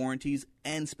 10-year warranties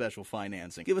and special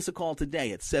financing. Give us a call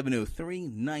today at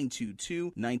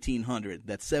 703-922-1900.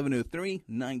 That's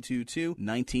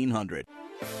 703-922-1900.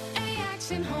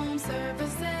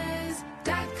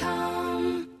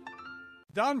 ActionHomeServices.com.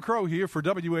 Don Crow here for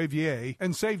WAVA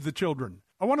and Save the Children.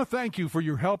 I want to thank you for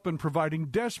your help in providing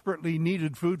desperately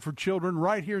needed food for children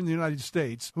right here in the United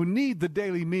States who need the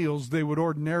daily meals they would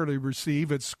ordinarily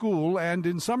receive at school and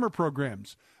in summer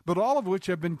programs, but all of which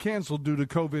have been canceled due to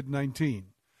COVID-19.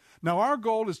 Now, our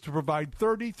goal is to provide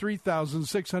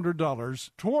 $33,600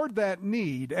 toward that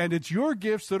need, and it's your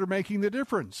gifts that are making the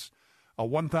difference. A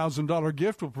 $1,000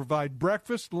 gift will provide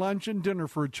breakfast, lunch, and dinner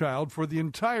for a child for the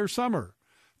entire summer.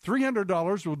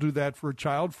 $300 will do that for a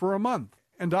child for a month.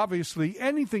 And obviously,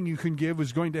 anything you can give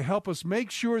is going to help us make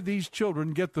sure these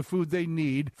children get the food they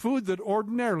need, food that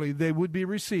ordinarily they would be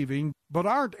receiving, but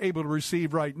aren't able to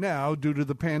receive right now due to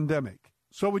the pandemic.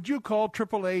 So would you call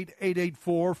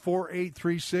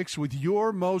 888-884-4836 with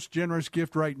your most generous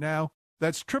gift right now?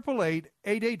 That's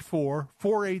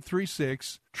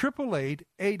 888-884-4836,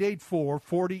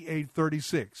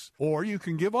 888-884-4836. Or you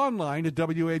can give online at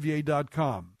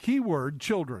WAVA.com. Keyword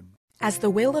children. As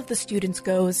the will of the students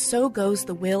goes, so goes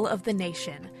the will of the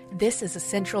nation. This is a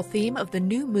central theme of the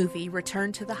new movie,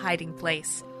 Return to the Hiding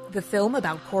Place. The film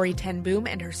about Corrie ten Boom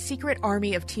and her secret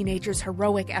army of teenagers'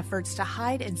 heroic efforts to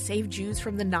hide and save Jews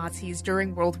from the Nazis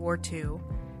during World War II.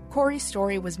 Corrie's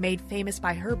story was made famous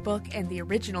by her book and the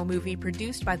original movie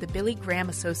produced by the Billy Graham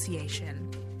Association.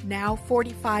 Now,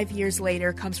 45 years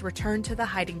later, comes Return to the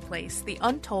Hiding Place, the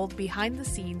untold,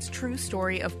 behind-the-scenes true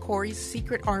story of Corrie's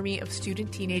secret army of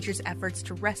student teenagers' efforts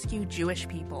to rescue Jewish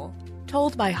people.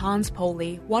 Told by Hans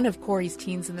Poley, one of Corrie's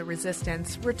teens in the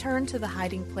Resistance, Return to the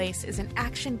Hiding Place is an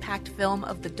action-packed film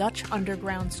of the Dutch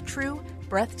underground's true,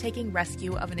 breathtaking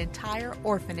rescue of an entire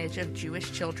orphanage of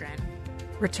Jewish children.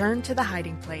 Return to the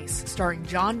Hiding Place, starring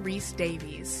John Rhys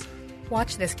Davies.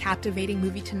 Watch this captivating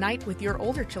movie tonight with your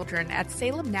older children at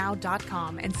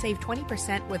salemnow.com and save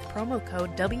 20% with promo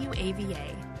code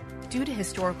WAVA. Due to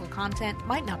historical content,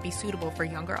 might not be suitable for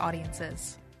younger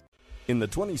audiences. In the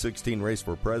 2016 race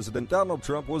for president, Donald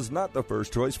Trump was not the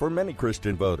first choice for many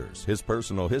Christian voters. His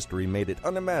personal history made it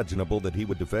unimaginable that he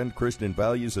would defend Christian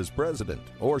values as president,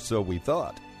 or so we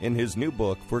thought. In his new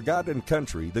book, For God and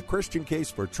Country, The Christian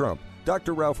Case for Trump,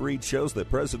 Dr. Ralph Reed shows that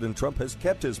President Trump has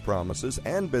kept his promises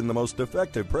and been the most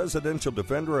effective presidential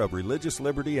defender of religious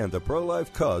liberty and the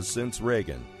pro-life cause since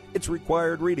Reagan. It's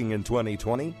required reading in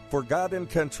 2020. For God and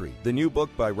Country, the new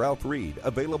book by Ralph Reed,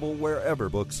 available wherever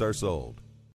books are sold.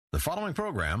 The following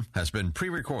program has been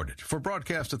pre-recorded for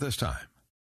broadcast at this time.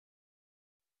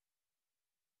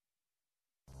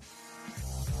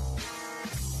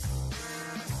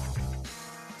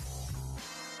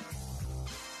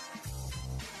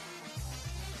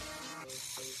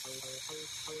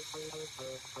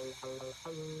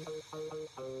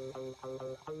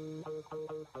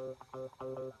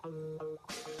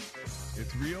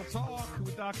 It's Real Talk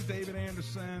with Dr. David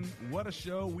Anderson. What a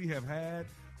show we have had.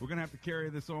 We're going to have to carry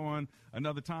this on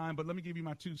another time, but let me give you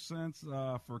my 2 cents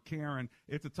for Karen.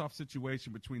 It's a tough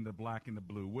situation between the black and the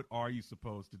blue. What are you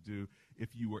supposed to do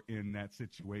if you were in that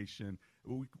situation?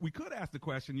 We could ask the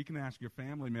question, you can ask your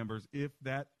family members, if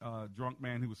that drunk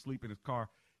man who was asleep in his car,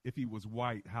 if he was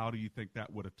white, how do you think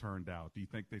that would have turned out? Do you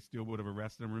think they still would have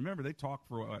arrested him? Remember, they talked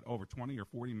for over 20 or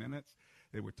 40 minutes.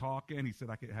 They were talking. He said,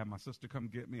 I could have my sister come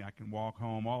get me. I can walk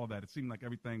home, all of that. It seemed like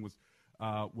everything was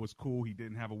cool. He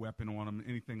didn't have a weapon on him,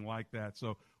 anything like that.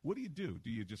 So what do? Do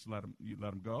you just let him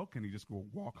go? Can he just go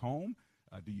walk home?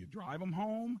 Do you drive him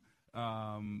home?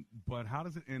 But how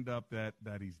does it end up that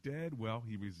he's dead? Well,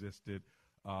 he resisted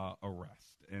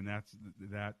arrest, and that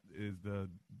is the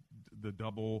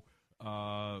double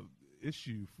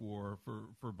issue for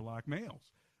black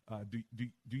males. Do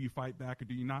you fight back or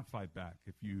do you not fight back?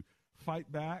 If you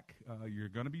fight back, you're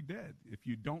going to be dead. If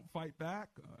you don't fight back,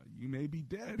 you may be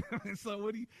dead. So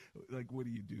what do you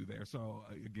do there? So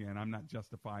again, I'm not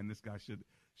justifying this guy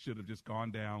should have just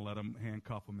gone down, let him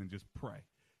handcuff him, and just pray.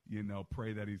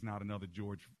 Pray that he's not another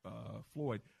George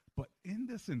Floyd. But in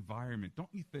this environment,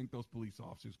 don't you think those police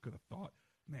officers could have thought,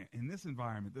 man, in this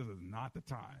environment, this is not the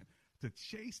time to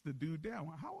chase the dude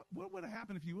down? What would have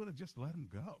happened if you would have just let him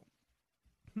go?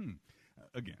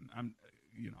 Again, I'm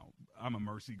a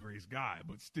mercy grace guy,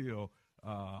 but still,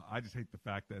 I just hate the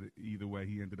fact that either way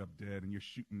he ended up dead, and you're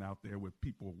shooting out there with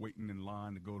people waiting in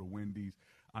line to go to Wendy's.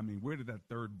 I mean, where did that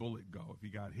third bullet go if he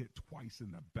got hit twice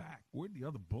in the back? Where'd the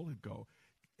other bullet go?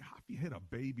 How if you hit a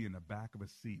baby in the back of a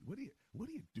seat? What do you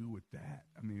do with that?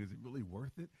 I mean, is it really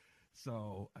worth it?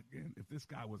 So again, if this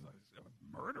guy was a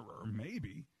murderer,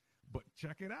 maybe, but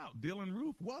check it out. Dylan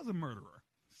Roof was a murderer.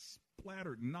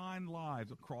 Splattered 9 lives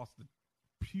across the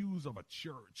pews of a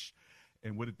church.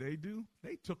 And what did they do?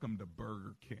 They took him to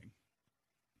Burger King.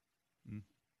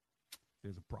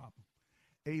 There's a problem.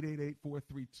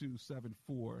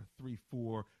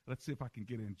 888-432-7434. Let's see if I can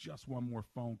get in just one more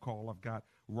phone call. I've got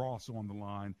Ross on the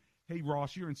line. Hey,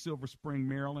 Ross, you're in Silver Spring,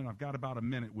 Maryland. I've got about a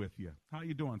minute with you. How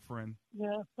you doing, friend?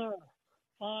 Yes, sir.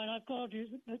 Fine. I've called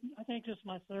you. I think this is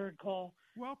my third call.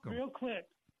 Welcome. Real quick.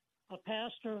 A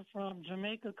pastor from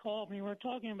Jamaica called me. We're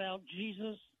talking about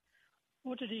Jesus.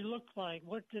 What did he look like?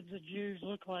 What did the Jews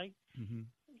look like? Mm-hmm.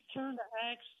 Turn to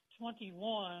Acts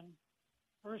 21,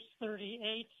 verse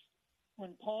 38,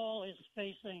 when Paul is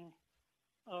facing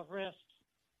arrest.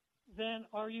 Then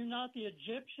are you not the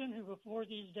Egyptian who before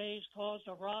these days caused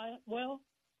a riot? Well,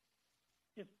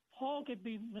 if Paul could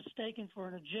be mistaken for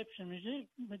an Egyptian,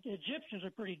 the Egyptians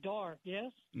are pretty dark,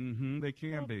 yes? Mm-hmm. They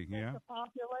can be, yeah. The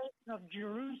population of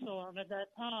Jerusalem at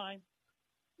that time,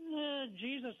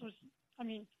 Jesus was,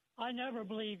 I never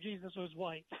believed Jesus was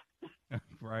white.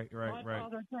 Right.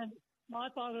 My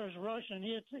father is Russian.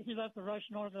 He left the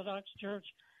Russian Orthodox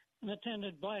Church and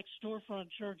attended black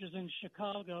storefront churches in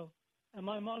Chicago. And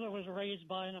my mother was raised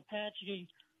by an Apache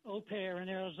au pair in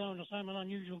Arizona, so I'm an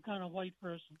unusual kind of white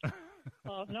person.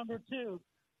 Number 2,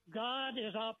 God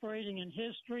is operating in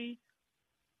history.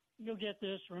 You'll get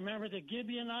this. Remember the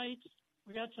Gibeonites?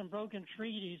 We got some broken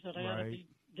treaties that had to be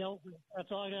dealt with.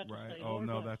 That's all I got to say. Oh,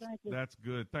 no, that's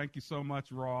good. Thank you so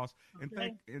much, Ross.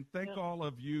 Okay. And thank all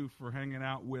of you for hanging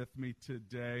out with me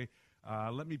today.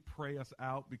 Let me pray us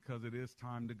out because it is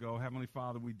time to go. Heavenly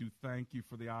Father, we do thank you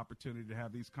for the opportunity to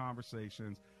have these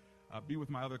conversations. Be with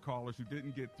my other callers who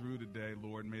didn't get through today,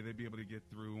 Lord. May they be able to get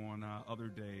through on other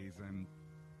days. And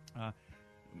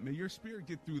may your Spirit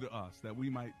get through to us that we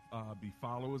might be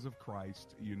followers of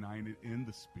Christ, united in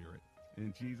the Spirit.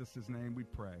 In Jesus' name we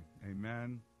pray.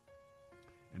 Amen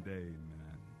and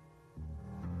amen.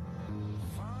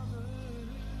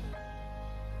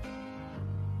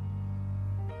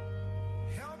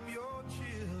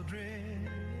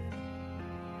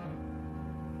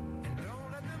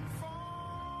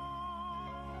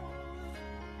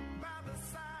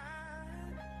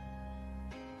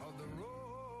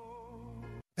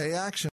 Hey, Action.